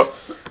Achamecha?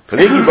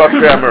 Peliki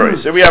Bakri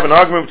Amorai. So we have an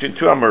argument between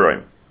two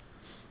Amoraim.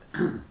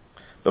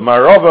 The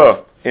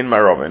Marova in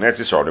Eretz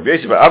Yisrael. Rabbi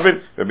Yossi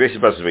Ba'avin, Rabbi Yossi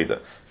Ba'Zvida.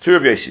 Two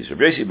Rabbi Yossis,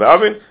 Rabbi Yossi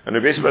Ba'avin and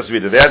Rabbi Yossi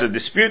Ba'Zvida. They had a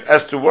dispute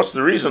as to what's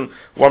the reason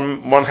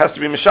one has to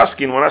be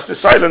Meshaskin, one has to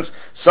silence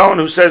someone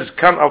who says,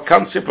 Al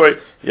kan Sipoy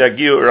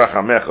Yagiu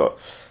Rachamecha.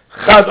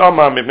 Chad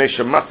Amar Mibnei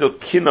Shematil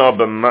Kina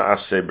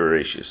B'Ma'aseh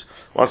Berochos.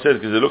 One says,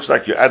 because it looks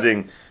like you're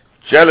adding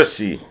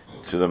jealousy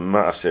to the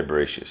Ma'aseh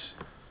Berochos.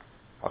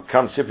 Al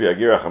kan Sipoy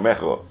Yagiu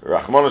Rachamecha.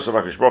 Rachmanos of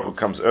HaKadosh Baruch Hu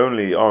comes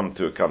only on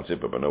to a kan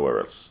Sipoy, but nowhere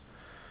else.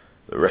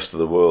 The rest of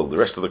the world, the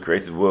rest of the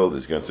created world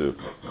is going to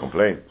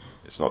complain.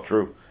 It's not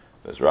true.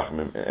 There's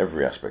rachamim in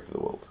every aspect of the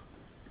world.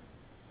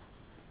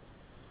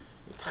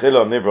 So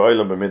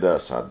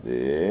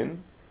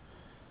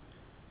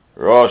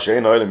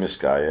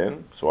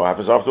what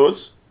happens afterwards?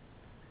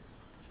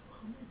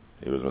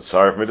 He was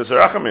Mitzaref Midas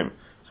Rachamim.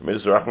 So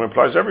Midas Rachamim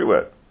applies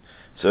everywhere.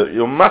 So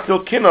you're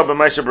matil kinah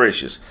b'maisa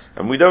bereishis.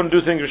 And we don't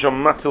do things which are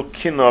matil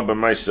kinah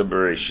b'maisa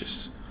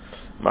bereishis.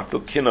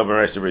 Matil kinah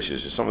b'maisa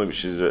bereishis is something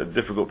which is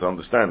difficult to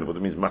understand, what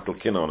it means matil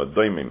kinah on a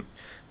daimim.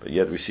 But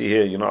yet we see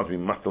here, you're not to be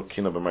matil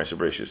kinah b'maisa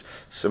bereishis.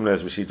 Similar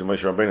as we see to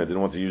Moshe Rabbeinu, didn't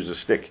want to use a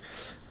stick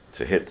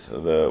to hit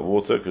the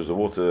water because the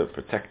water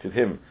protected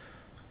him.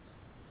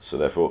 So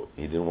therefore,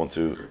 he didn't want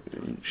to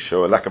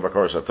show a lack of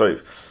hakaras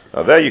hatov.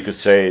 Now there you could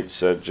say it's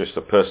just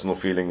a personal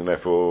feeling, and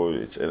therefore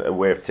it's a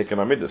way of tikkun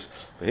hamidus.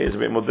 But here it's a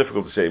bit more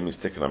difficult to say it means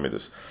tikkun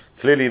hamidus.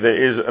 Clearly there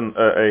is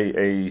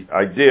a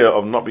idea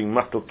of not being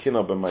matil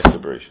kinah b'maisa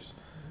bereishis.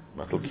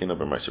 Matil kinah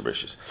b'maisa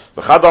bereishis.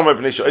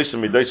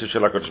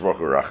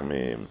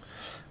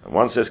 And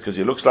one says, because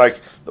it looks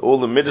like all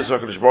the midas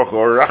of HaKadosh Baruch Hu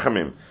are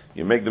rachamim.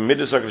 You make the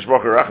midas of HaKadosh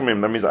Baruch Hu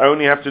rachamim. That means I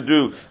only have to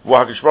do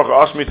what HaKadosh Baruch Hu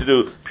asked me to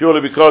do purely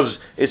because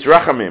it's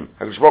rachamim.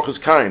 HaKadosh Baruch Hu is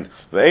kind.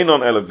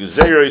 Ve'enon elo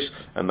gezeros,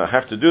 and I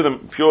have to do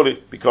them purely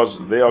because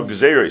they are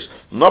gezeros,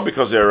 not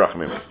because they are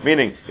rachamim.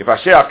 Meaning, if I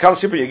say Akan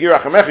Sipoy Yagir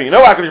Rachamecha, you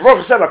know what HaKadosh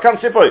Baruch Hu said Akan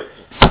Sipoy?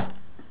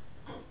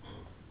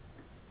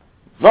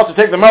 Not to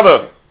take the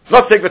mother,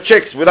 not to take the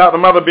chicks without the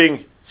mother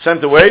being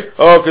sent away.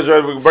 Oh, because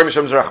Rebbeinu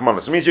Shem is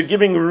Rachmanis. It means you're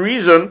giving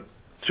reason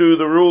to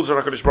the rules of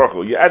HaKadosh Baruch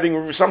Hu. You're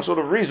adding some sort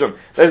of reason.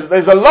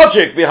 There's a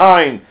logic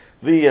behind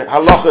the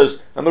halachas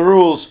and the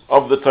rules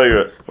of the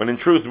Torah, when in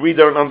truth we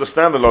don't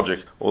understand the logic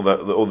or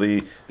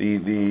the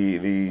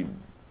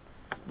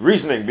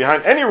reasoning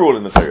behind any rule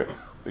in the Torah.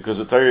 Because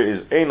the Torah is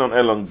einon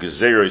elon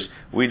gezeros.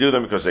 We do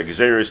them because they're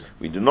gezeros.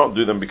 We do not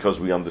do them because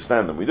we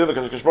understand them. We do them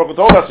because HaKadosh Baruch Hu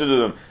told us to do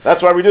them.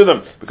 That's why we do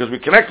them, because we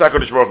connect to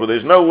HaKadosh Baruch Hu.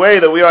 There's no way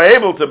that we are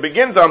able to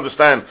begin to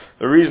understand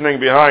the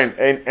reasoning behind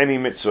any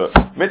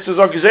mitzvah. Mitzvahs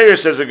are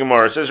gezeros, says the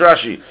Gemara. Says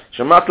Rashi,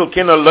 Shematul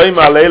kina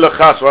loima leila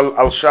chas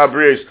al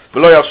shabriyas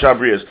v'loy al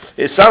shabriyas.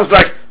 It sounds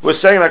like we're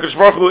saying that HaKadosh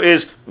Baruch Hu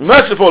is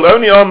merciful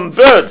only on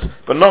birds,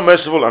 but not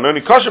merciful on only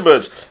kosher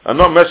birds, and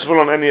not merciful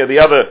on any of the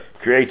other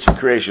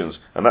creations,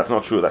 and that's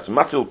not true. That's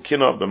matil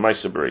kinah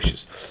b'maisa bereishis.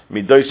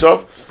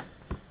 Midoisov.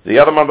 The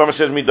other mandama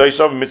says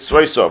midoisov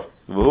mitzvoisov.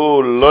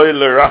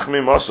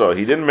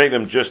 He didn't make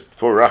them just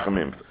for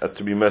rachamim,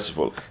 to be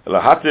merciful. He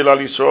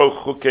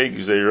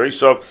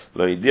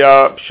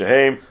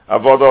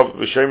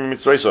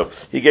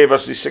gave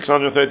us these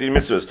 630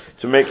 mitzvahs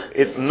to make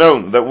it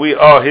known that we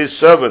are His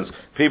servants,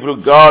 people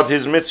who guard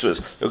His mitzvahs,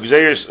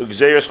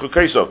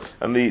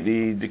 and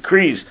the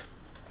decrees.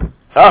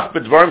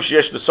 Even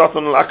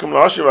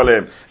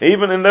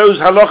in those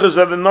halachas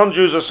that the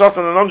non-Jews are soft,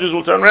 and the non-Jews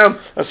will turn around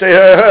and say,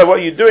 hey, what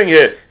are you doing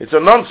here? It's a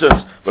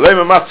nonsense.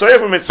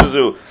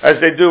 As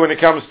they do when it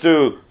comes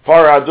to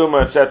Parah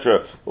Aduma,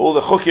 etc. All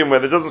the chukim where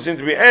there doesn't seem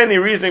to be any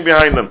reasoning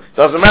behind them.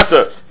 Doesn't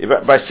matter.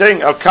 By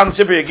saying Al Kan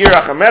Sipi Yagir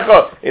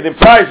Rachamecha, it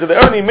implies that the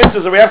only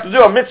mitzvahs that we have to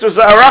do are mitzvahs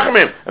that are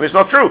rachamim. And it's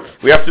not true.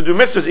 We have to do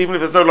mitzvahs even if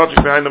there's no logic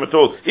behind them at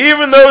all.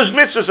 Even those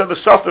mitzvahs that the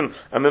Satan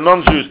and the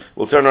non-Jews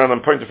will turn around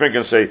and point the finger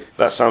and say,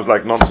 that sounds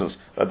like nonsense.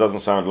 That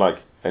doesn't sound like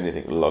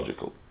anything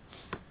logical.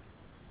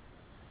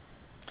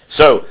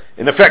 So,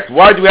 in effect,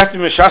 why do we have to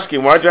be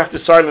meshaskim? Why do we have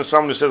to silence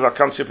someone who says Al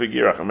Kan Sipi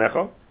Yagir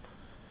Rachamecha?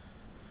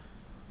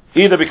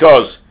 Either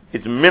because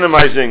it's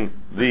minimizing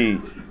the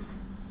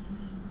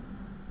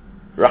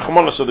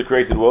rachmanos of the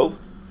created world,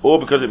 or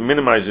because it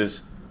minimizes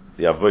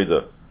the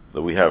avodah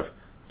that we have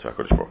to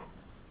HaKadosh Baruch Hu.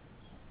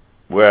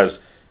 Whereas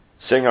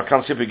saying Al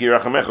Kan Sipi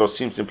Yagir Rachamecha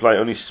seems to imply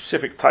only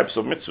specific types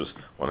of mitzvahs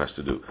one has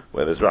to do,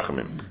 where there's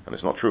rachamim, and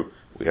it's not true.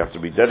 We have to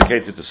be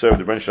dedicated to serve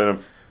the Ben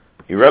Shalom,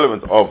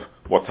 irrelevant of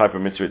what type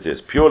of mitzvah it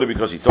is, purely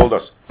because He told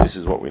us this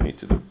is what we need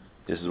to do.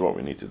 This is what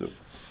we need to do.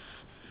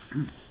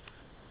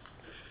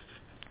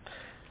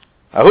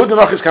 There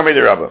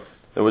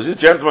was this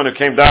gentleman who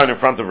came down in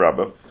front of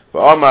Rabbah,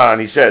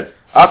 and he said,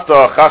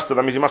 Ata chasta,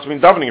 that means he must have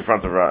been davening in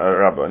front of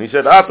Rabbah, and he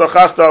said, Ata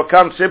chasta al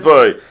Kan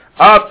Sipoy,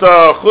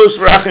 Ata chus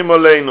v'rachim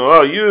oleinu,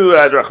 oh, you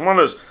had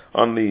rachmanos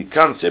on the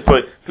Kan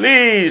Sipoy,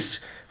 please,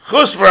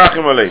 chus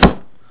v'rachim oleinu.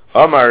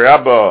 Omar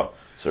Rabbah,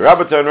 so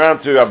Rabbah turned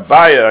around to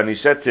Abaya, and he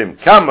said to him,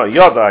 Kama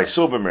yoda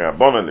isubim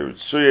rabbanon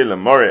l'ritzuye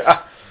l'more.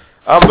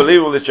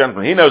 Unbelievable, this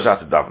gentleman, he knows how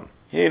to daven.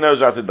 He knows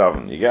how to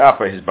daven. You get up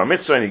at his bar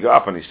mitzvah and he got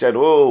up and he said,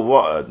 oh,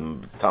 what a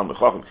Talmud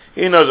Chacham.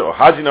 He knows it.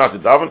 How does he know how to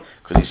daven?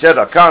 Because he said,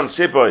 Al Kan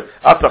Sipoy,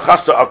 Ata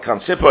Chasta Al Kan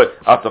Sipoy,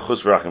 Ata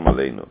Chus V'rachim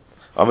Aleinu.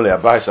 Amalei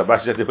Abayis said,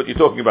 what are you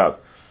talking about?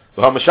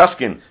 Well,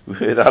 Meshaskin.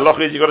 The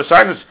halacha is you got to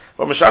silence.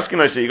 Well, Meshaskin,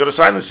 I say, you got to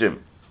silence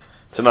him.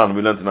 Tanan,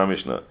 we learned in our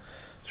Mishnah.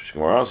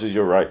 Shemar answers,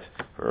 you're right.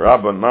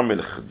 Rabba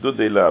Namil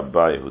Chedudei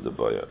LaAbaya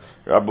Hudabaya.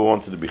 Rabba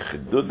wanted to be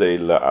Chedudei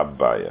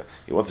LaAbaya.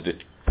 He wanted to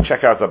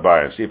check out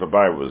Abaya and see if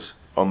Abaya was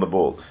on the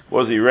ball.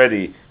 Was he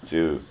ready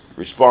to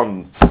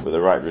respond with the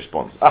right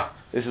response?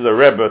 This is a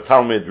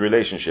Rebbe-Talmud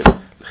relationship.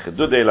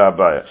 Chedudei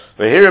LaAbaya.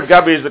 But here of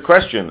Gabi is the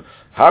question,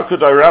 how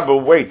could a Rabba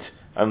wait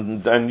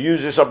and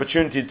use this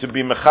opportunity to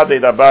be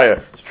Mechadei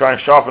Abaya, to try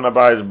and sharpen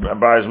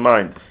Abaya's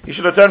mind? He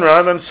should have turned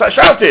around and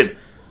shouted,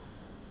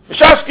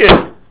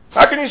 Meshaskin,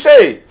 how can you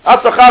say,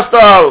 Ata Chasta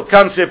Al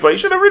Kan Sipoy? You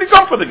should have really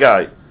gone for the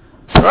guy.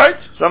 Right?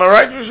 Is that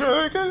alright? So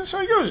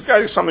he goes, this guy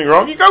does something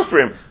wrong, you go for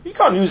him. You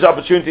can't use the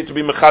opportunity to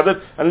be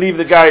mechaded and leave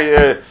the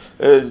guy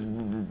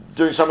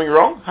doing something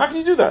wrong. How can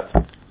you do that?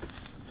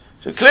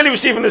 So clearly we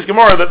see from this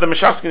Gemara that the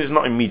Meshaskin is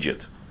not immediate.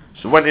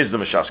 So when is the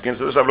Meshaskin?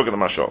 So let's have a look at the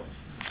Mashal.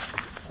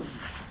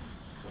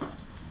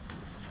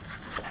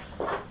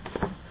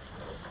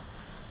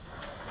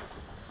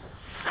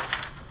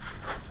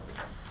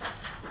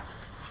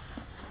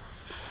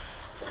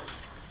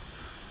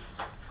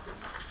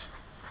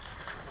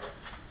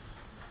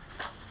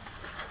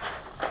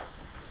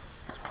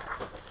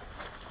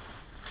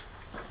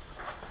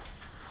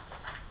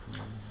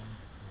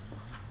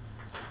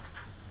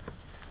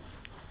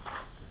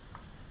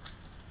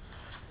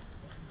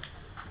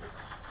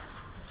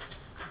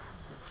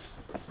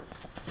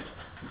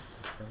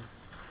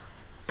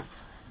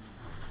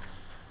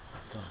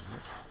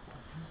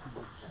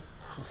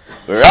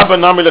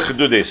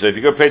 So if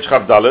you go page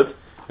Chav Dalet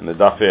in the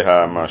Dafei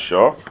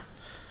HaMashah,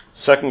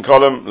 second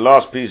column,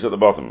 last piece at the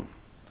bottom.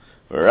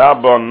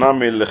 Rabba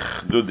Nami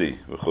Lechdudi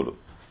v'chulu.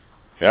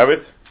 You have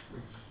it?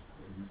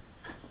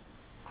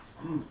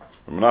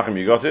 Menachem,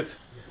 you got it?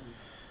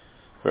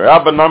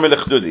 Rabba Nami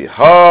Lechdudi.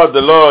 Ha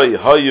deloi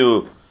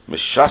hayu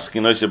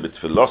meshaskin oise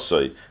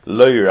b'tfilosoi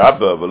loy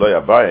Rabba v'loy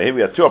Abaya. Here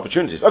we have two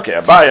opportunities. Okay,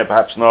 Abaya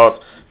perhaps not,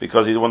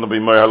 because he didn't want to be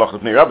more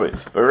halachas ni Rabbi.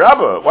 But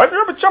Rabbi, why did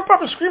Rabbi jump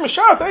up and scream and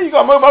shout? Hey, you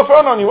got a mobile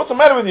phone on you. What's the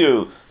matter with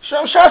you?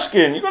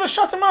 Shashkin, you got to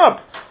shut him up.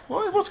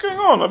 What's going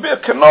on? A bit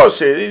of kanos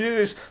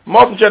here. This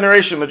modern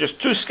generation are just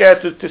too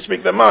scared to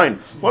speak their mind.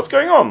 What's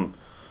going on?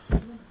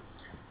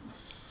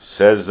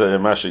 Says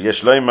Masha,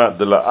 Yesh leima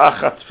de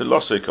la'achat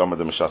filosoi kama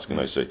de meshaskin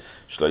oisoi.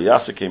 Shlo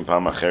yasekim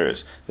pam acheres.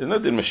 There's no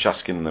din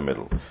meshaskin in the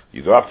middle.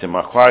 You go up to him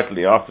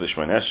quietly after the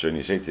Shemon Esrei and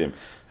you say to him,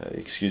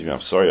 excuse me,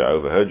 I'm sorry, I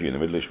overheard you in the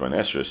middle of Shemon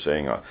Esrei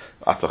saying,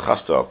 Ata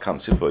chasta al kan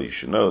sipo, you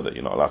should know that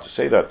you're not allowed to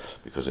say that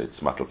because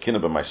it's matal kinah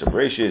b'maisa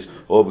bereishis,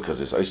 or because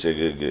it's oisei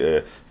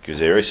g'zei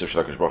oisei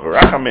sh'lakash baruch hu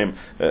rachamim.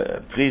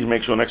 Please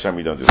make sure next time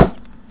we don't do that.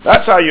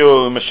 That's how you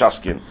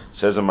meshaskin,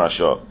 says a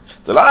Mashal.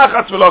 The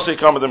la'achatz velosei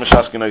kama the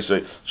meshaskin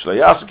oisei,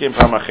 shlayasikim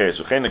pa'machei,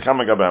 so chein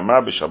kama gabe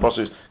hama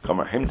b'shabosis,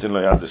 kama himtin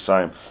lo yad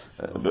desayim,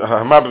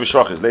 hama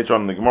b'shvachis. Later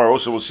on in the Gemara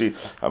also we'll see,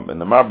 in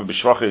the hama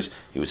b'shvachis,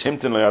 he was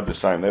himtin lo yad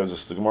desayim. There was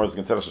the Gemara is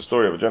going to tell us a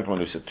story of a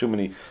gentleman who said too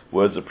many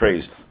words of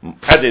praise,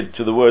 added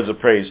to the words of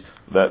praise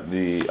that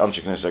the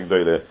Anshe Knesset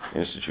Gdoile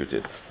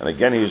instituted. And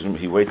again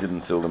he waited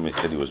until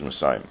he was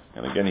Messiah.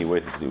 And again he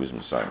waited until he was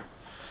Messiah.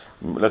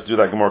 Let's do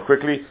that more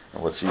quickly,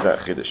 and let's see that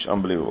Chiddush.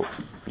 Unbelievable.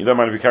 You don't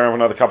mind if we carry on for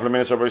another couple of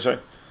minutes, everybody say?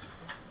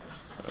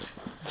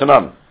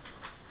 Tanan.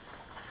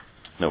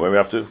 No, where we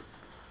have to?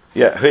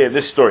 Yeah, here,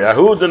 this story.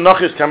 Ahu the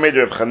Nachis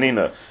Kameder of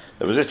Chanina.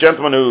 There was this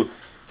gentleman who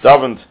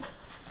davened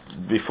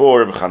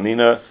before Reb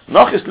Chanina.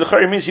 Nachis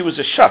L'chari means he was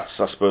a shatz,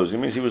 I suppose. It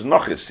means he was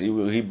Nachis.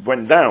 He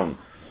went down.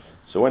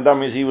 So went down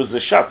means he was the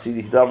shatz.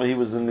 He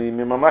was in the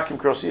Mimamakim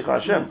Krosicha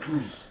Hashem.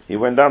 He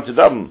went down to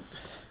daven.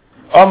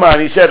 Omar,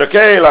 and he said,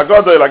 okay, la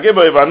godoy, la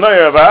giboy, va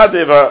noyer, va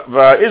ade,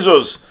 va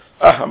izuz.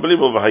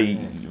 Unbelievable. Va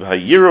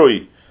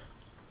yiroi,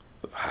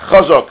 va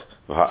chazok,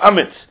 va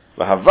amitz,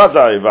 va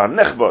havadai, va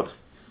nechbod.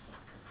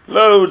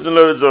 Loads and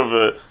loads of,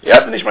 he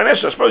had the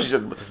nishmanesh, I suppose he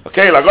said,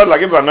 okay, la god, la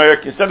giboy, va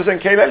noyer, instead of saying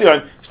Keil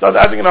Elyon, he started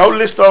adding in a whole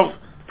list of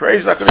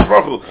praise HaKadosh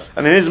Baruch Hu.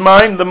 And in his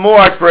mind, the more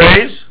I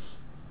praise,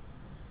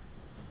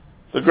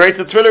 the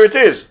greater thriller it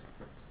is.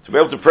 To be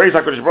able to praise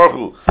HaKadosh Baruch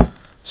Hu.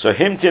 So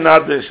himtin lo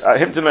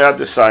yad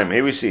desayim.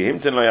 Here we see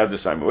himtin lo yad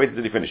desayim. Wait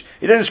until he finished.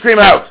 He didn't scream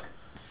out.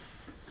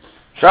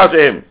 Shout to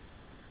him.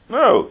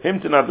 No,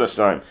 himtin ad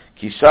desayim.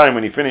 Kisayim,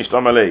 when he finished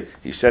Amalei,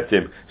 he said to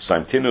him,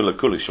 Saimtinu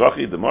lekul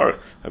shvachi demar.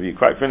 Have you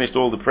quite finished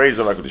all the praise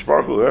of HaKadosh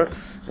Baruch Hu?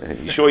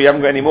 You sure you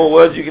haven't got any more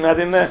words you can add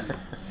in there?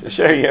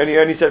 Sure, you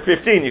only said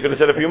 15. You could have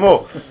said a few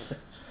more.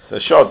 So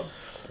shod.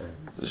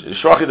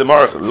 Shvachi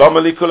demar.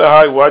 Lama li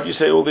kulehai. Why do you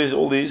say all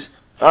these?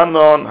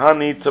 Anon,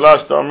 Hani,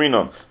 Telas,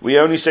 Amrinon. We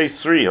only say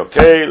 3.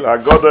 Okay, La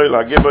Godoy,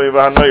 La Giboy,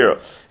 Vahanoyer.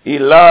 He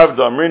loved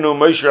Amrinu,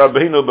 Moshe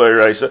Rabbeinu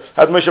B'Iraisa.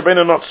 Had Moshe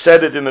Rabbeinu not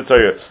said it in the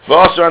Torah.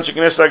 V'aser Anshe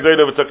Knesset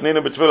Gdoile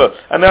V'Taknina B'Tfilah.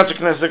 And Anshe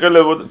Knesset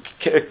Gdoile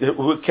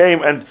who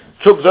came and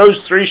took those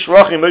 3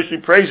 shvachim, those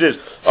 3 praises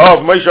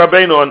of Moshe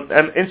Rabbeinu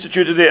and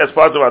instituted it as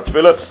part of our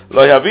Tfilah.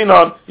 Lo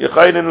Yavinon,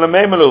 Yechayin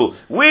L'Meimelu.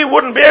 We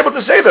wouldn't be able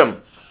to say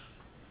them.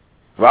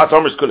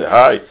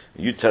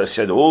 You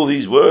said all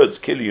these words,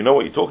 kill you know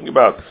what you're talking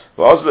about.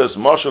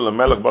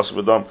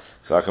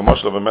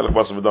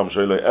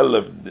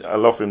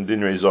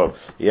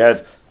 He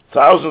had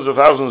thousands and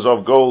thousands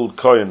of gold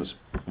coins.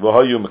 And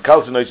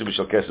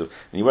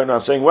he went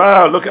around saying,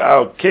 wow, look at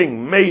our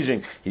king,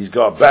 amazing. He's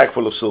got a bag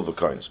full of silver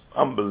coins.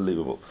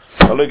 Unbelievable.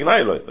 That's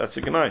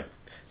a Gnai.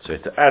 So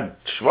to add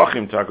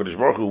shvachim to HaKadosh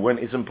Baruch Hu, when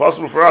it's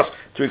impossible for us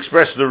to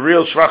express the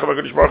real shvach of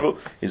HaKadosh Baruch Hu,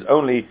 is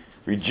only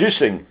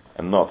reducing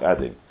and not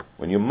adding.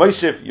 When you're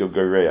Mosif, you're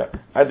Goreya.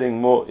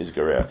 Adding more is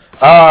Goreya.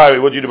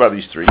 What do you do about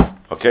these 3?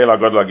 Okay, La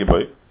God, La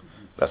Giboy.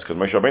 That's because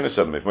Moshe Rabbeinu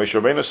said them. If Moshe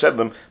Rabbeinu said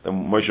them,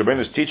 then Moshe Rabbeinu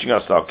is teaching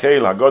us okay,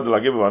 La God, La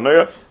Giboy,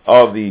 Anoya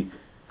are the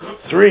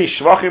 3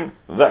 shvachim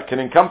that can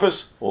encompass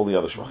all the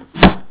other shvachim.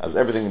 As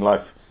everything in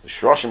life, the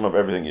shvachim of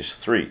everything is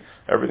 3.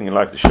 Everything in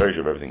life, the shorish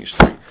of everything is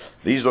 3.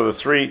 These are the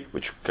 3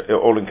 which are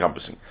all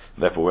encompassing.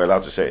 Therefore, we're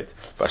allowed to say it.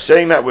 By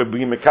saying that, we're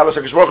being mekalas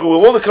HaKadosh Baruch Hu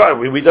with all the time.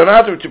 We don't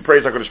have to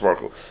praise HaKadosh Baruch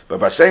Hu. But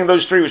by saying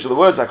those 3, which are the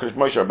words HaKadosh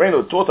Moshe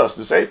Rabbeinu taught us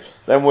to say,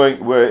 then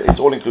it's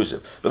all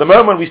inclusive. But the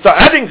moment we start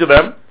adding to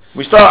them,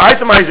 we start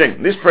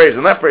itemizing this praise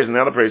and that praise and the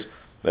other praise,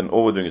 then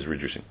all we're doing is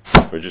reducing.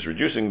 We're just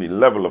reducing the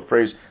level of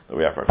praise that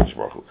we have for HaKadosh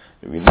Baruch Hu.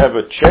 We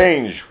never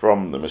change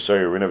from the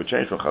Messiah, we never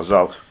change from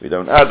Chazal, we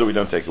don't add or we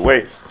don't take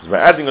away. Because by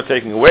adding or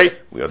taking away,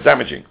 we are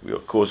damaging, we are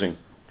causing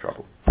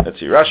trouble. Let's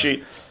see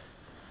Rashi.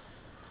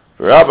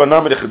 He should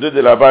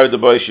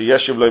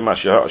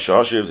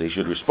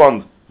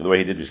respond the way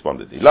he did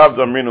respond. He loved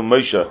Amrinu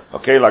Moshe.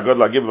 Okay, la God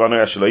la give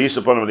v'anoya shelo yis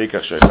upon him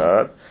l'ikach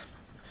shechad.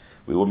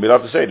 We wouldn't be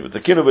allowed to say it. But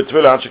the kinu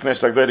b'tfilah Anshe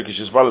Knesset Gdoile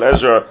kishispal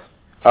Ezra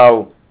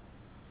al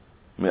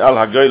mi'al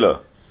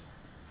hagoyla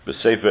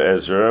b'sefer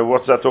Ezra.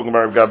 What's that talking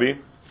about, Gabi?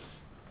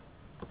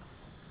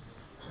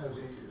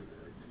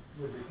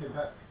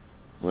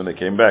 When they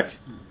came back.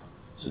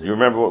 So do you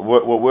remember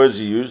what words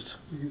he used?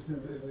 He used in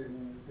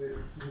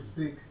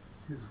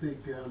his big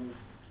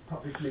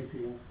public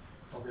meeting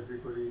of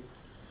everybody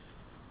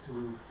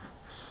to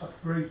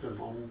upgrade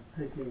them on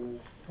taking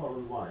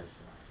foreign wives.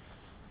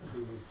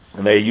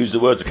 And they used the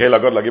words, okay, la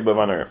God la gibba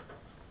v'anoyer.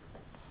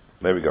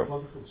 There we go.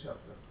 Wonderful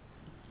chapter.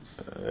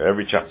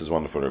 Every chapter is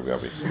wonderful,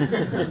 Gabi.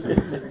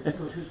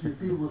 Because if you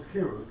deal with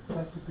Kirut,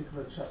 that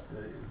particular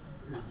chapter is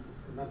an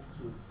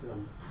absolute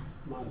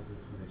mine of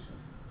information.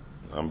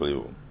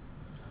 Unbelievable.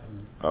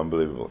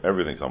 Unbelievable.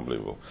 Everything's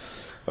unbelievable.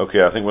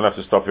 Okay, I think we'll have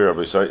to stop here.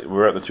 So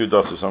we're at the 2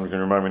 dots, so somebody can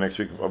remind me next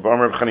week.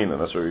 Amr Chanina,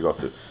 that's where we got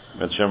to.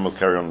 Bez Hashem will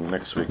carry on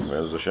next week.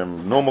 Bez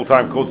Hashem. Normal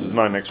time, quarter to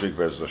 9 next week.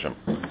 Bez Hashem.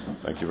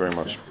 Thank you very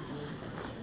much.